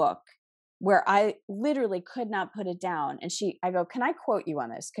a book where I literally could not put it down. And I go, can I quote you on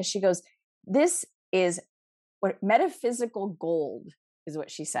this? Because she goes, this is what metaphysical gold is,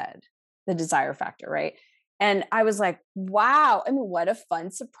 what she said, the desire factor, right? And I was like, wow, I mean, what a fun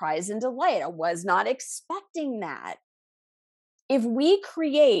surprise and delight. I was not expecting that. If we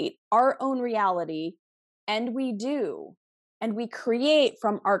create our own reality, and we do, and we create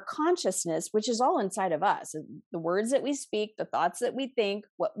from our consciousness, which is all inside of us, the words that we speak, the thoughts that we think,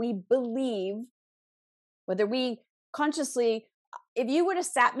 what we believe, whether we consciously, if you would have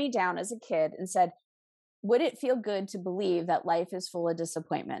sat me down as a kid and said, would it feel good to believe that life is full of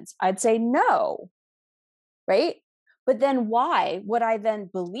disappointments? I'd say no. Right? But then why would I then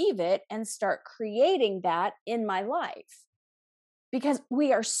believe it and start creating that in my life? Because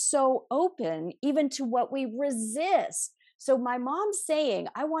we are so open even to what we resist. So my mom saying,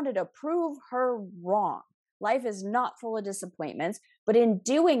 I wanted to prove her wrong. Life is not full of disappointments. But in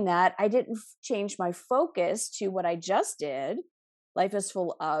doing that, I didn't change my focus to what I just did. Life is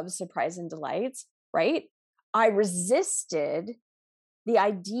full of surprise and delights, right? I resisted the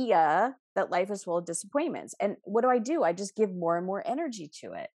idea that life is full of disappointments. And what do? I just give more and more energy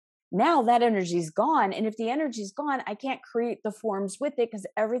to it. Now that energy is gone. And if the energy is gone, I can't create the forms with it because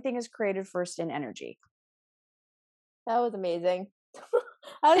everything is created first in energy. That was amazing.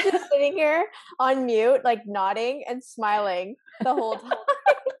 I was just sitting here on mute, like nodding and smiling the whole time.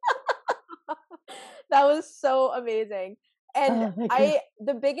 That was so amazing. And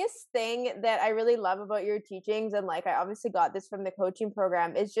the biggest thing that I really love about your teachings, and like I obviously got this from the coaching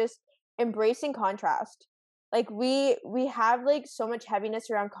program, is just embracing contrast. Like we have like so much heaviness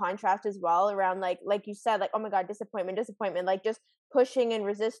around contrast as well, around like you said, like, oh my God, disappointment, like just pushing and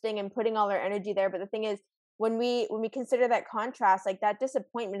resisting and putting all our energy there. But the thing is, when we consider that contrast, like that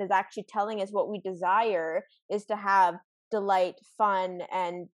disappointment is actually telling us what we desire is to have delight, fun,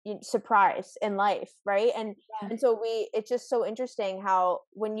 and surprise in life, right? And so it's just so interesting how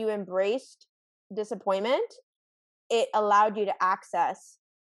when you embraced disappointment, it allowed you to access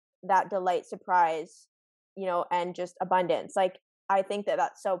that delight, surprise, and just abundance. Like I think that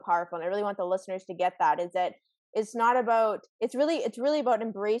that's so powerful. And I really want the listeners to get that, is that it's really about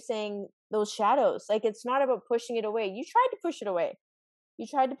embracing those shadows. Like, it's not about pushing it away. You tried to push it away.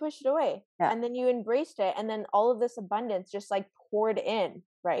 Yeah. And then you embraced it. And then all of this abundance just like poured in.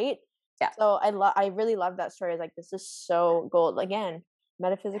 Right. Yeah. So I really love that story. I was like, this is so gold. Again,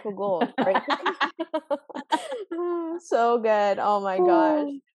 metaphysical gold, right? So good. Oh my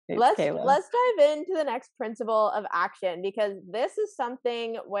gosh. Thanks, Kayla. Let's dive into the next principle of action, because this is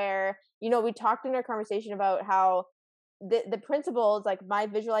something where, we talked in our conversation about how the principles, like my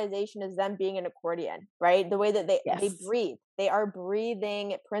visualization is them being an accordion, right? The way that they breathe, they are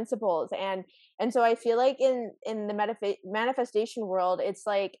breathing principles. And so I feel like in the manifestation world, it's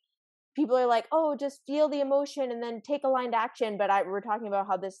like people are like, oh, just feel the emotion and then take aligned action. But we're talking about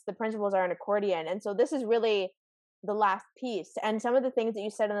how the principles are an accordion. And so this is really the last piece. And some of the things that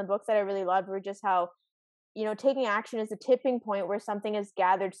you said in the book that I really loved were just how, taking action is a tipping point where something has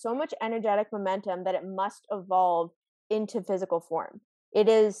gathered so much energetic momentum that it must evolve into physical form. It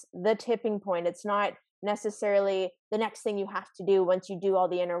is the tipping point. It's not necessarily the next thing you have to do once you do all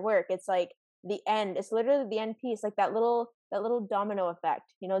the inner work. It's like the end. It's literally the end piece, like that little domino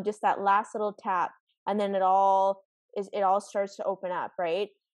effect, just that last little tap, and then it all starts to open up, right?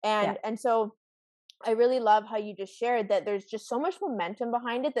 And so I really love how you just shared that there's just so much momentum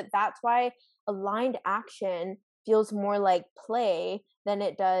behind it, that's why aligned action feels more like play than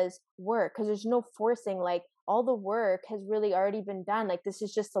it does work, because there's no forcing. Like, all the work has really already been done. Like, this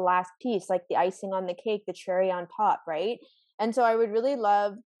is just the last piece, like the icing on the cake, the cherry on top, right? And so I would really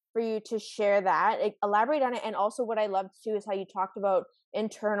love for you to share that, elaborate on it. And also what I loved too is how you talked about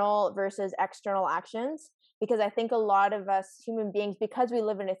internal versus external actions, because I think a lot of us human beings, because we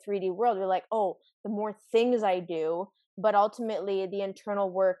live in a 3D world, we're like, oh, the more things I do, but ultimately the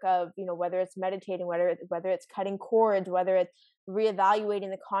internal work of, whether it's meditating, whether it's cutting cords, whether it's reevaluating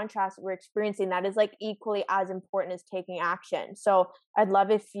the contrast that we're experiencing, that is like equally as important as taking action. So I'd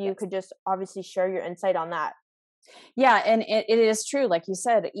love if you could just obviously share your insight on that. Yeah, and it is true, like you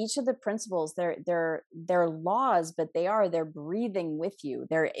said, each of the principles, they're laws, but they're breathing with you.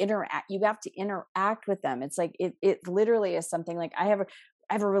 You have to interact with them. It's like it literally is something like I have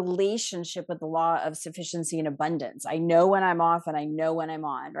a relationship with the law of sufficiency and abundance. I know when I'm off and I know when I'm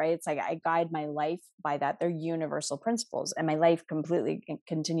on, right? It's like I guide my life by that. They're universal principles, and my life completely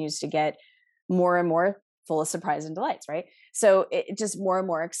continues to get more and more full of surprise and delights, right? So it just more and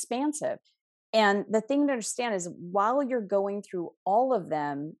more expansive. And the thing to understand is, while you're going through all of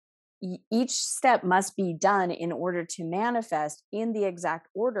them, each step must be done in order to manifest in the exact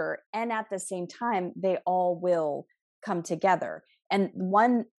order. And at the same time, they all will come together. And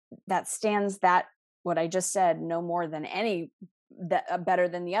one that stands that, what I just said, no more than any, better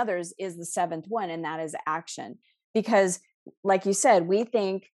than the others, is the seventh one. And that is action. Because like you said, we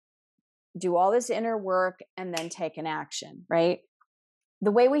think, do all this inner work and then take an action, right?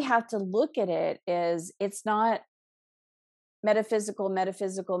 The way we have to look at it is, it's not metaphysical,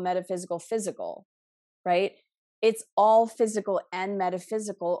 physical, right? It's all physical and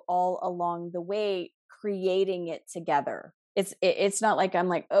metaphysical all along the way, creating it together. It's not like I'm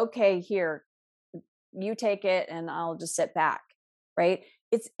like, okay, here, you take it and I'll just sit back, right?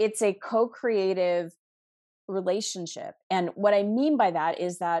 It's a co-creative relationship. And what I mean by that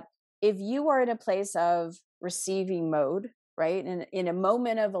is that if you are in a place of receiving mode, right, and in a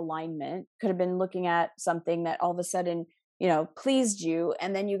moment of alignment, could have been looking at something that all of a sudden, pleased you,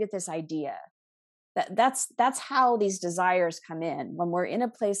 and then you get this idea. That's how these desires come in, when we're in a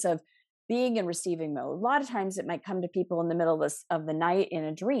place of being in receiving mode. A lot of times it might come to people in the middle of the night in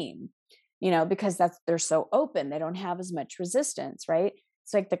a dream, because they're so open, they don't have as much resistance, right?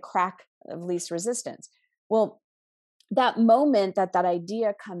 It's like the crack of least resistance. Well, that moment that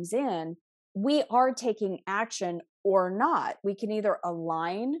idea comes in, we are taking action or not. We can either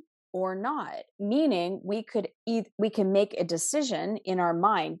align or not, meaning we can make a decision in our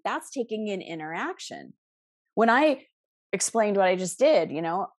mind. That's taking in interaction. When I explained what I just did,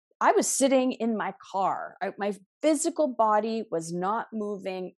 I was sitting in my car. My physical body was not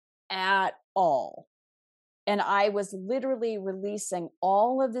moving at all. And I was literally releasing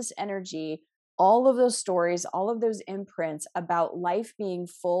all of this energy, all of those stories, all of those imprints about life being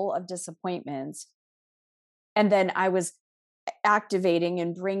full of disappointments. And then I was activating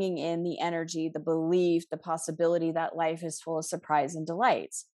and bringing in the energy, the belief, the possibility that life is full of surprise and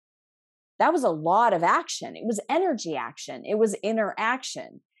delights. That was a lot of action. It was energy action. It was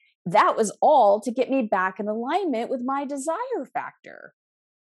interaction. That was all to get me back in alignment with my desire factor,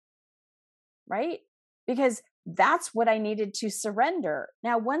 right? Because that's what I needed to surrender.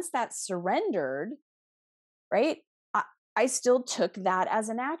 Now, once that's surrendered, right, I still took that as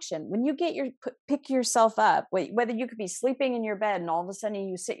an action. When you get pick yourself up, whether you could be sleeping in your bed and all of a sudden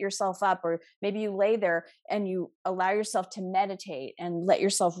you sit yourself up, or maybe you lay there and you allow yourself to meditate and let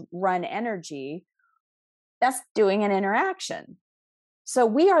yourself run energy, that's doing an interaction. So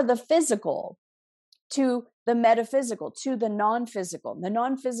we are the physical to the metaphysical, to the non-physical. The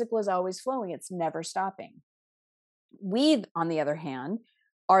non-physical is always flowing. It's never stopping. We, on the other hand,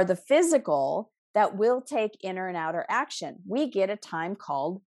 are the physical that will take inner and outer action. We get a time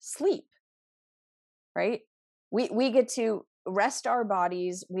called sleep, right? We get to rest our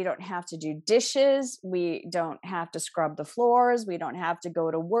bodies. We don't have to do dishes. We don't have to scrub the floors. We don't have to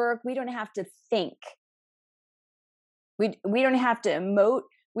go to work. We don't have to think. We don't have to emote.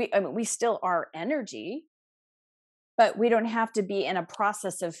 We still are energy, but we don't have to be in a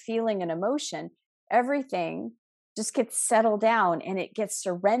process of feeling an emotion. Everything just gets settled down and it gets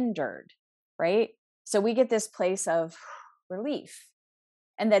surrendered, right? So we get this place of relief.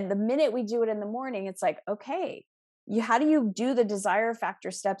 And then the minute we do it in the morning, it's like, okay, how do you do the desire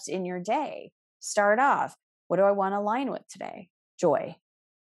factor steps in your day? Start off, what do I want to align with today? Joy,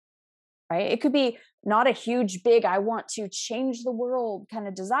 right? It could be not a huge, big, I want to change the world kind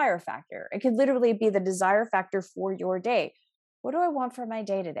of desire factor. It could literally be the desire factor for your day. What do I want for my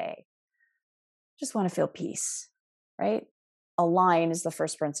day today? Just want to feel peace, right? Align is the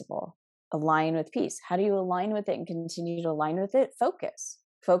first principle. Align with peace. How do you align with it and continue to align with it?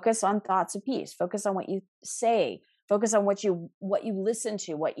 Focus on thoughts of peace. Focus on what you say. Focus on what you listen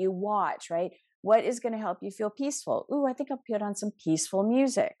to, what you watch, right? What is going to help you feel peaceful? Ooh, I think I'll put on some peaceful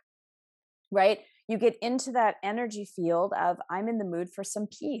music, right? You get into that energy field of, I'm in the mood for some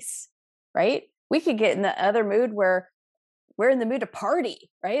peace, right? We could get in the other mood where we're in the mood to party,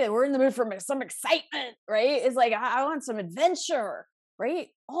 right? We're in the mood for some excitement, right? It's like, I want some adventure, right?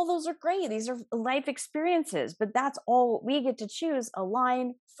 All those are great. These are life experiences, but that's all we get to choose.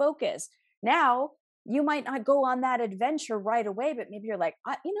 Align, focus. Now, you might not go on that adventure right away, but maybe you're like,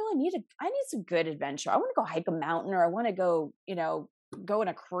 I need some good adventure. I want to go hike a mountain, or I want to go, go on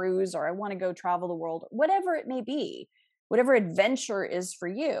a cruise, or I want to go travel the world, whatever it may be, whatever adventure is for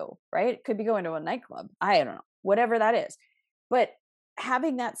you, right? It could be going to a nightclub. I don't know, whatever that is. But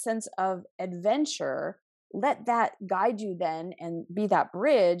having that sense of adventure, let that guide you then and be that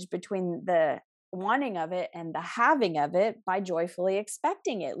bridge between the wanting of it and the having of it by joyfully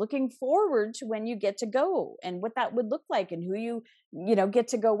expecting it, looking forward to when you get to go and what that would look like and who you get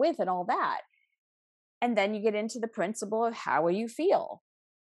to go with and all that. And then you get into the principle of how will you feel?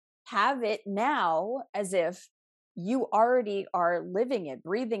 Have it now as if you already are living it,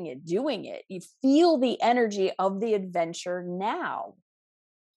 breathing it, doing it. You feel the energy of the adventure now.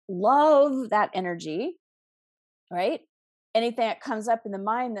 Love that energy, right? Anything that comes up in the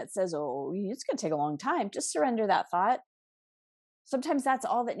mind that says, oh, it's going to take a long time, just surrender that thought. Sometimes that's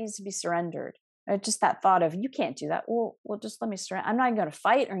all that needs to be surrendered. Just that thought of, you can't do that. Well, just let me surrender. I'm not even going to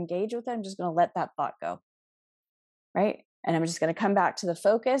fight or engage with it. I'm just going to let that thought go, right? And I'm just going to come back to the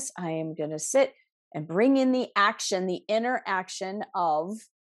focus. I am going to sit and bring in the action, the inner action of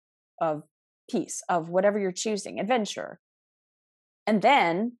peace, of whatever you're choosing, adventure. And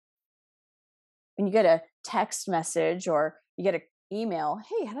then when you get a text message or you get an email,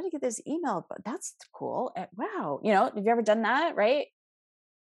 hey, how did I get this email? But that's cool. Wow. Have you ever done that? Right.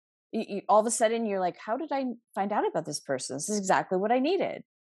 You, all of a sudden you're like, how did I find out about this person? This is exactly what I needed.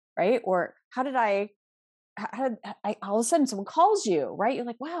 Right. Or how did I all of a sudden someone calls you, right? You're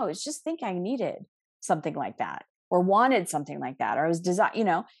like, wow, it's just thinking I needed something like that or wanted something like that. Or I was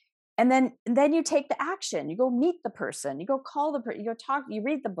and then you take the action, you go meet the person, you go call the person, you go talk, you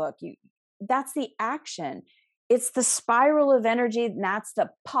read the book, that's the action. It's the spiral of energy. And that's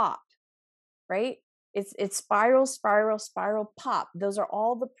the pop, right? It's spiral, pop. Those are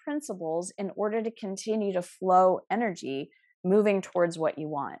all the principles in order to continue to flow energy moving towards what you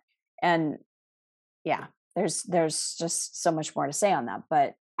want. And yeah, there's just so much more to say on that,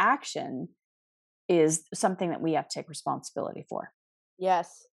 but action is something that we have to take responsibility for.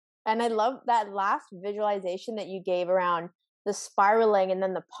 Yes. And I love that last visualization that you gave around the spiraling and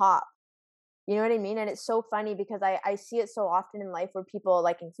then the pop. You know what I mean? And it's so funny because I see it so often in life where people,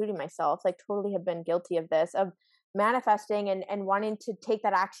 like including myself, like totally have been guilty of this, of manifesting and wanting to take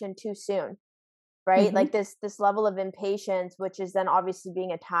that action too soon. Right? Mm-hmm. Like this level of impatience, which is then obviously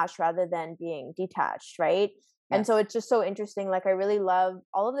being attached rather than being detached, right? Yes. And so it's just so interesting. Like I really love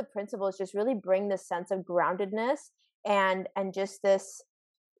all of the principles just really bring this sense of groundedness and just this,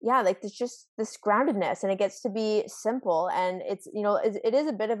 yeah, like there's just this groundedness, and it gets to be simple, and it's, it is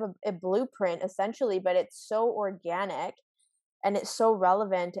a bit of a blueprint essentially, but it's so organic. and it's so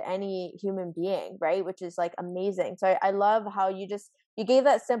relevant to any human being, right? Which is like amazing. So I love how you gave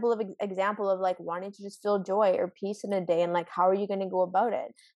that simple of example of like wanting to just feel joy or peace in a day, and like how are you going to go about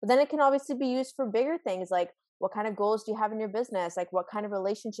it. But then it can obviously be used for bigger things, like what kind of goals do you have in your business, like what kind of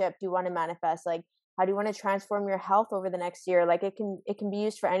relationship do you want to manifest, like how do you want to transform your health over the next year. Like it can be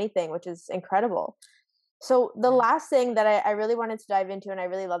used for anything, which is incredible. So the last thing that I really wanted to dive into, and I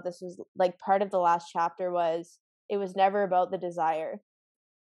really love this, was like part of the last chapter was, it was never about the desire,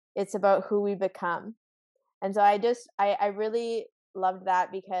 it's about who we become. And so I really loved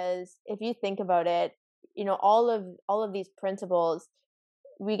that, because if you think about it, all of these principles,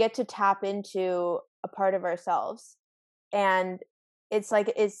 we get to tap into a part of ourselves, and it's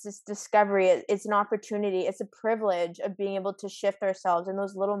like, it's this discovery, it's an opportunity, it's a privilege of being able to shift ourselves in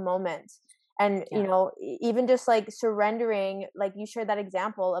those little moments. And even just like surrendering, like you shared that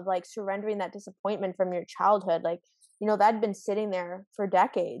example of like surrendering that disappointment from your childhood, like that had been sitting there for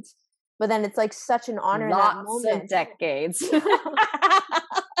decades, but then it's like such an honor in that Lots of moment. decades.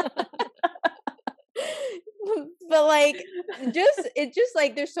 But like it's just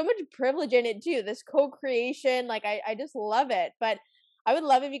like there's so much privilege in it too, this co-creation, like I just love it. But I would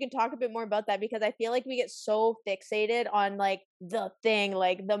love if you can talk a bit more about that, because I feel like we get so fixated on like the thing,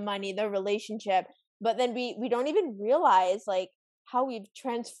 like the money, the relationship, but then we don't even realize like how we've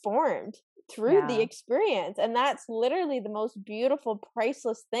transformed through the experience. And that's literally the most beautiful,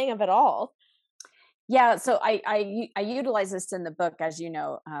 priceless thing of it all. Yeah, so I utilize this in the book, as you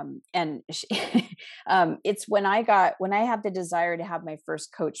know, and it's when I had the desire to have my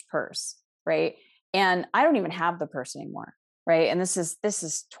first Coach purse, right? And I don't even have the purse anymore, right? And this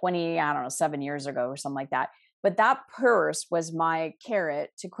is 20, I don't know, 7 years ago or something like that. But that purse was my carrot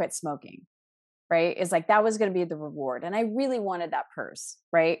to quit smoking, right? It's like that was going to be the reward, and I really wanted that purse,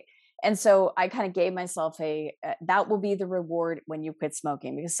 right? And so I kind of gave myself that will be the reward when you quit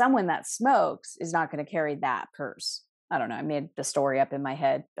smoking, because someone that smokes is not going to carry that purse. I don't know. I made the story up in my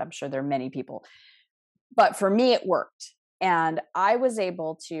head. I'm sure there are many people, but for me, it worked. And I was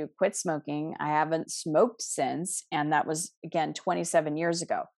able to quit smoking. I haven't smoked since. And that was, again, 27 years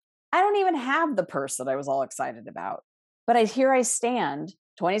ago. I don't even have the purse that I was all excited about. But here I stand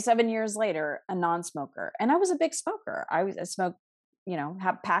 27 years later, a non-smoker. And I was a big smoker. I smoked,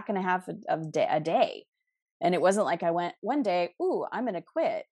 have pack and a half a day. And it wasn't like I went one day, ooh, I'm going to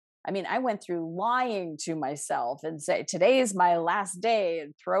quit. I mean, I went through lying to myself and say, today is my last day,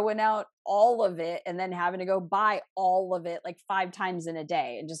 and throwing out all of it, and then having to go buy all of it like 5 times in a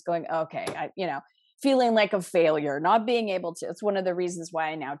day, and just going, okay, feeling like a failure, not being able to. It's one of the reasons why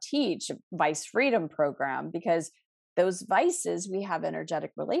I now teach a Vice Freedom program, because those vices we have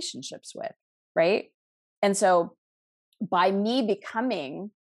energetic relationships with, right? And so by me becoming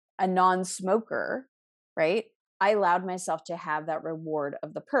a non-smoker, right, I allowed myself to have that reward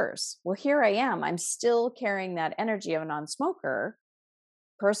of the purse. Well, here I am. I'm still carrying that energy of a non-smoker.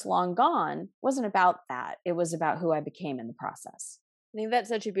 Purse long gone. Wasn't about that. It was about who I became in the process. I think that's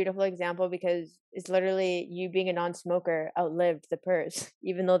such a beautiful example, because it's literally you being a non-smoker outlived the purse,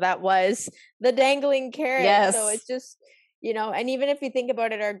 even though that was the dangling carrot. Yes. So it's just, and even if you think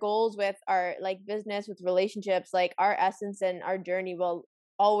about it, our goals with our like business, with relationships, like our essence and our journey will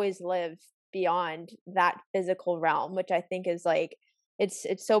always live beyond that physical realm, which I think is like, it's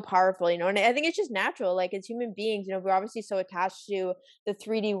so powerful, and I think it's just natural. Like as human beings, we're obviously so attached to the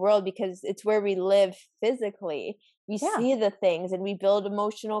 3D world because it's where we live physically. We see the things and we build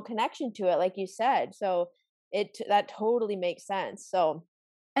emotional connection to it, like you said. So that totally makes sense. So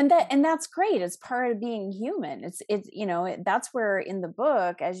and that's great. It's part of being human. It's that's where in the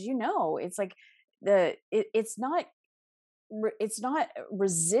book, as you know, it's like it's not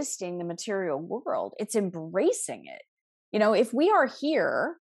resisting the material world. It's embracing it. If we are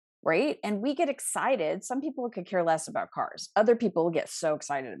here, right, and we get excited, some people could care less about cars. Other people get so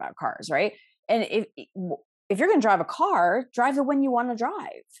excited about cars, right? And if you're going to drive a car, drive the one you want to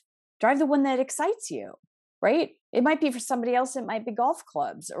drive the one that excites you, right? It might be for somebody else. It might be golf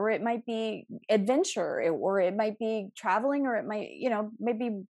clubs, or it might be adventure, or it might be traveling, or it might,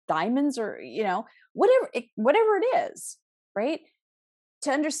 maybe diamonds, or, whatever it is, right?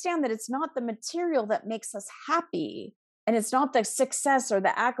 To understand that it's not the material that makes us happy, and it's not the success or the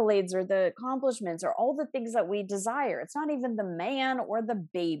accolades or the accomplishments or all the things that we desire. It's not even the man or the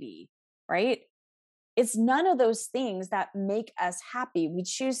baby, right? It's none of those things that make us happy. We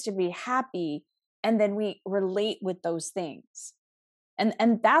choose to be happy, and then we relate with those things.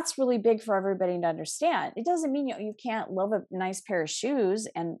 And that's really big for everybody to understand. It doesn't mean you can't love a nice pair of shoes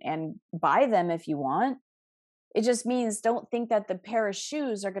and buy them if you want. It just means don't think that the pair of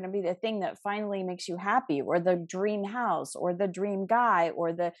shoes are going to be the thing that finally makes you happy, or the dream house, or the dream guy,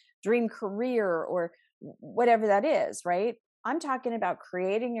 or the dream career, or whatever that is, right? I'm talking about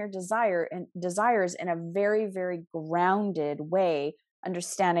creating your desires in a very, very grounded way,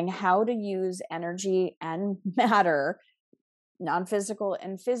 understanding how to use energy and matter, non-physical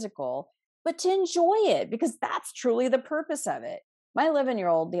and physical, but to enjoy it, because that's truly the purpose of it. My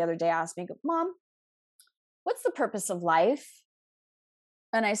 11-year-old the other day asked me, Mom, what's the purpose of life?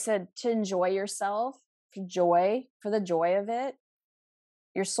 And I said, to enjoy yourself, for the joy of it.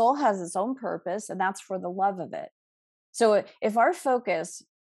 Your soul has its own purpose, and that's for the love of it. So if our focus,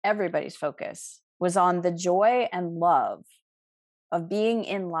 everybody's focus, was on the joy and love of being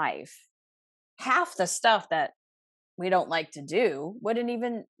in life, half the stuff that we don't like to do wouldn't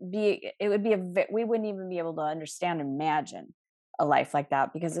even be, we wouldn't even be able to understand and imagine a life like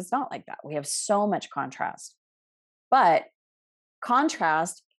that, because it's not like that. We have so much contrast. But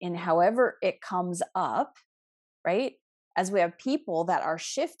contrast in however it comes up, right? As we have people that are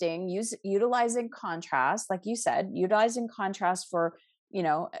shifting, utilizing contrast, like you said, utilizing contrast for,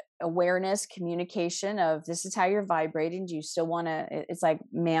 awareness, communication of, this is how you're vibrating. Do you still want to, it's like,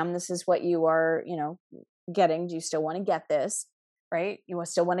 ma'am, this is what you are, getting. Do you still want to get this? Right? You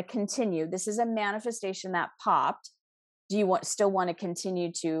still want to continue. This is a manifestation that popped. Do you still want to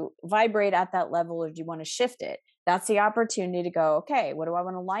continue to vibrate at that level, or do you want to shift it? That's the opportunity to go, okay, what do I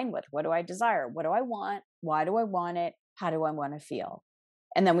want to align with? What do I desire? What do I want? Why do I want it? How do I want to feel?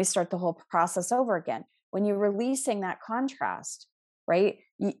 And then we start the whole process over again. When you're releasing that contrast, right?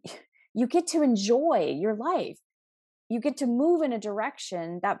 You get to enjoy your life. You get to move in a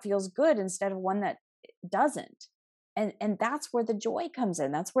direction that feels good instead of one that doesn't. And that's where the joy comes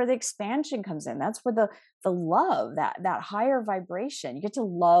in. That's where the expansion comes in. That's where the love, that higher vibration. You get to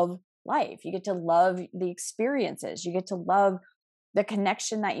love life. You get to love the experiences. You get to love the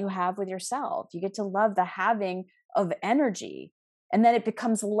connection that you have with yourself. You get to love the having of energy. And then it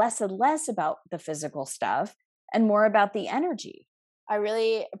becomes less and less about the physical stuff and more about the energy. I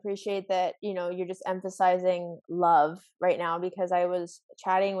really appreciate that, you're just emphasizing love right now, because I was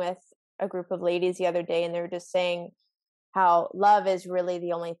chatting with a group of ladies the other day, and they were just saying how love is really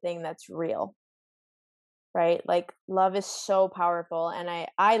the only thing that's real, right? Like, love is so powerful. And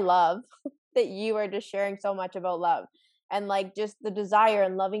I love that you are just sharing so much about love, and like just the desire,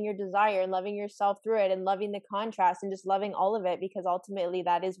 and loving your desire, and loving yourself through it, and loving the contrast, and just loving all of it, because ultimately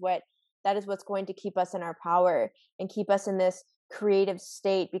that is what's going to keep us in our power and keep us in this creative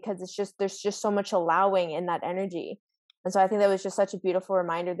state, because there's just so much allowing in that energy. And so I think that was just such a beautiful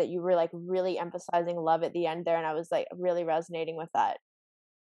reminder that you were like really emphasizing love at the end there. And I was like really resonating with that.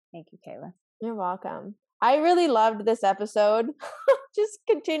 Thank you, Kayla. You're welcome. I really loved this episode. Just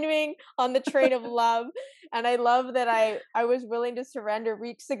continuing on the train of love. And I love that I was willing to surrender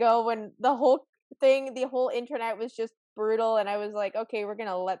weeks ago when the whole internet was just brutal. And I was like, okay, we're going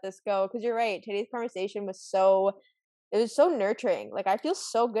to let this go. Because you're right. Today's conversation was so nurturing. Like, I feel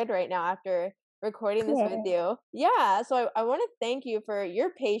so good right now after recording this with you. Yeah. So I want to thank you for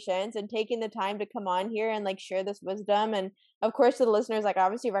your patience and taking the time to come on here and like share this wisdom. And of course, to the listeners, like, I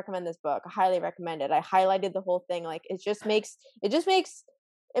obviously recommend this book. I highly recommend it. I highlighted the whole thing. Like, it just makes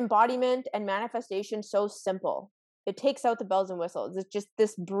embodiment and manifestation so simple. It takes out the bells and whistles. It's just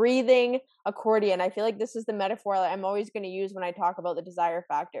this breathing accordion. I feel like this is the metaphor that I'm always going to use when I talk about the desire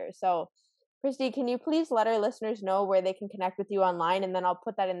factor. So Christy, can you please let our listeners know where they can connect with you online? And then I'll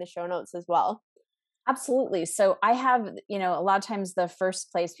put that in the show notes as well. Absolutely. So I have, a lot of times the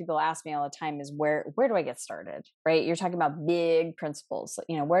first place people ask me all the time is where do I get started? Right? You're talking about big principles.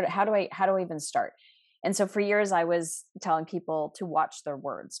 How do I even start? And so for years I was telling people to watch their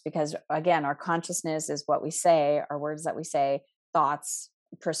words, because again, our consciousness is what we say, our words that we say, thoughts,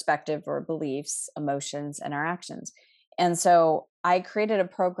 perspective or beliefs, emotions, and our actions. And so I created a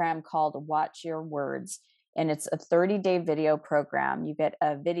program called Watch Your Words, and it's a 30-day video program. You get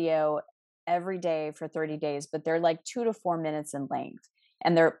a video every day for 30 days, but they're like 2 to 4 minutes in length.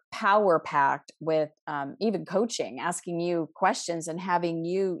 And they're power packed with even coaching, asking you questions and having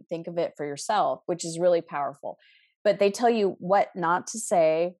you think of it for yourself, which is really powerful. But they tell you what not to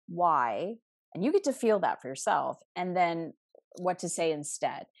say, why, and you get to feel that for yourself, and then what to say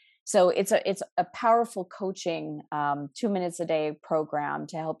instead. So it's a powerful coaching 2 minutes a day program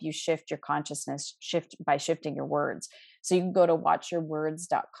to help you shift your consciousness, by shifting your words. So you can go to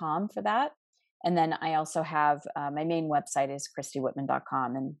watchyourwords.com for that. And then I also have my main website is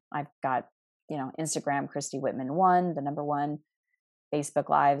christywhitman.com, and I've got Instagram Christy Whitman 1, the number 1, Facebook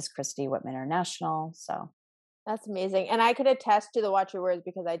Lives Christy Whitman International. So that's amazing, and I could attest to the Watch Your Words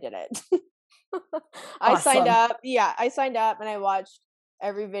because I did it. I signed Awesome. up. Yeah, I signed up and I watched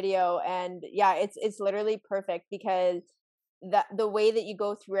every video, and yeah, it's literally perfect because the way that you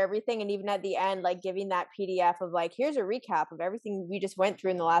go through everything, and even at the end, like giving that PDF of like, here's a recap of everything we just went through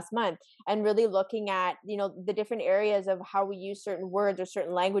in the last month, and really looking at, you know, the different areas of how we use certain words or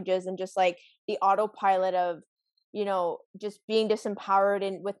certain languages, and just like the autopilot of, you know, just being disempowered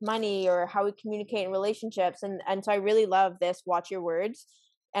in with money, or how we communicate in relationships. And so I really love this Watch Your Words,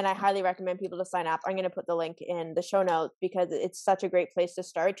 and I highly recommend people to sign up. I'm going to put the link in the show notes because it's such a great place to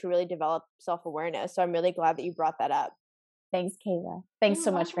start to really develop self-awareness. So I'm really glad that you brought that up. Thanks, Kayla. Thanks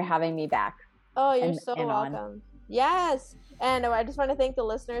so much for having me back. Oh, you're and so on. welcome. Yes. And I just want to thank the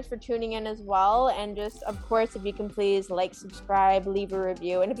listeners for tuning in as well. And just, of course, if you can please like, subscribe, leave a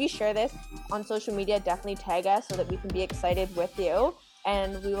review. And if you share this on social media, definitely tag us so that we can be excited with you.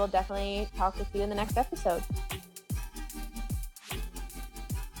 And we will definitely talk with you in the next episode.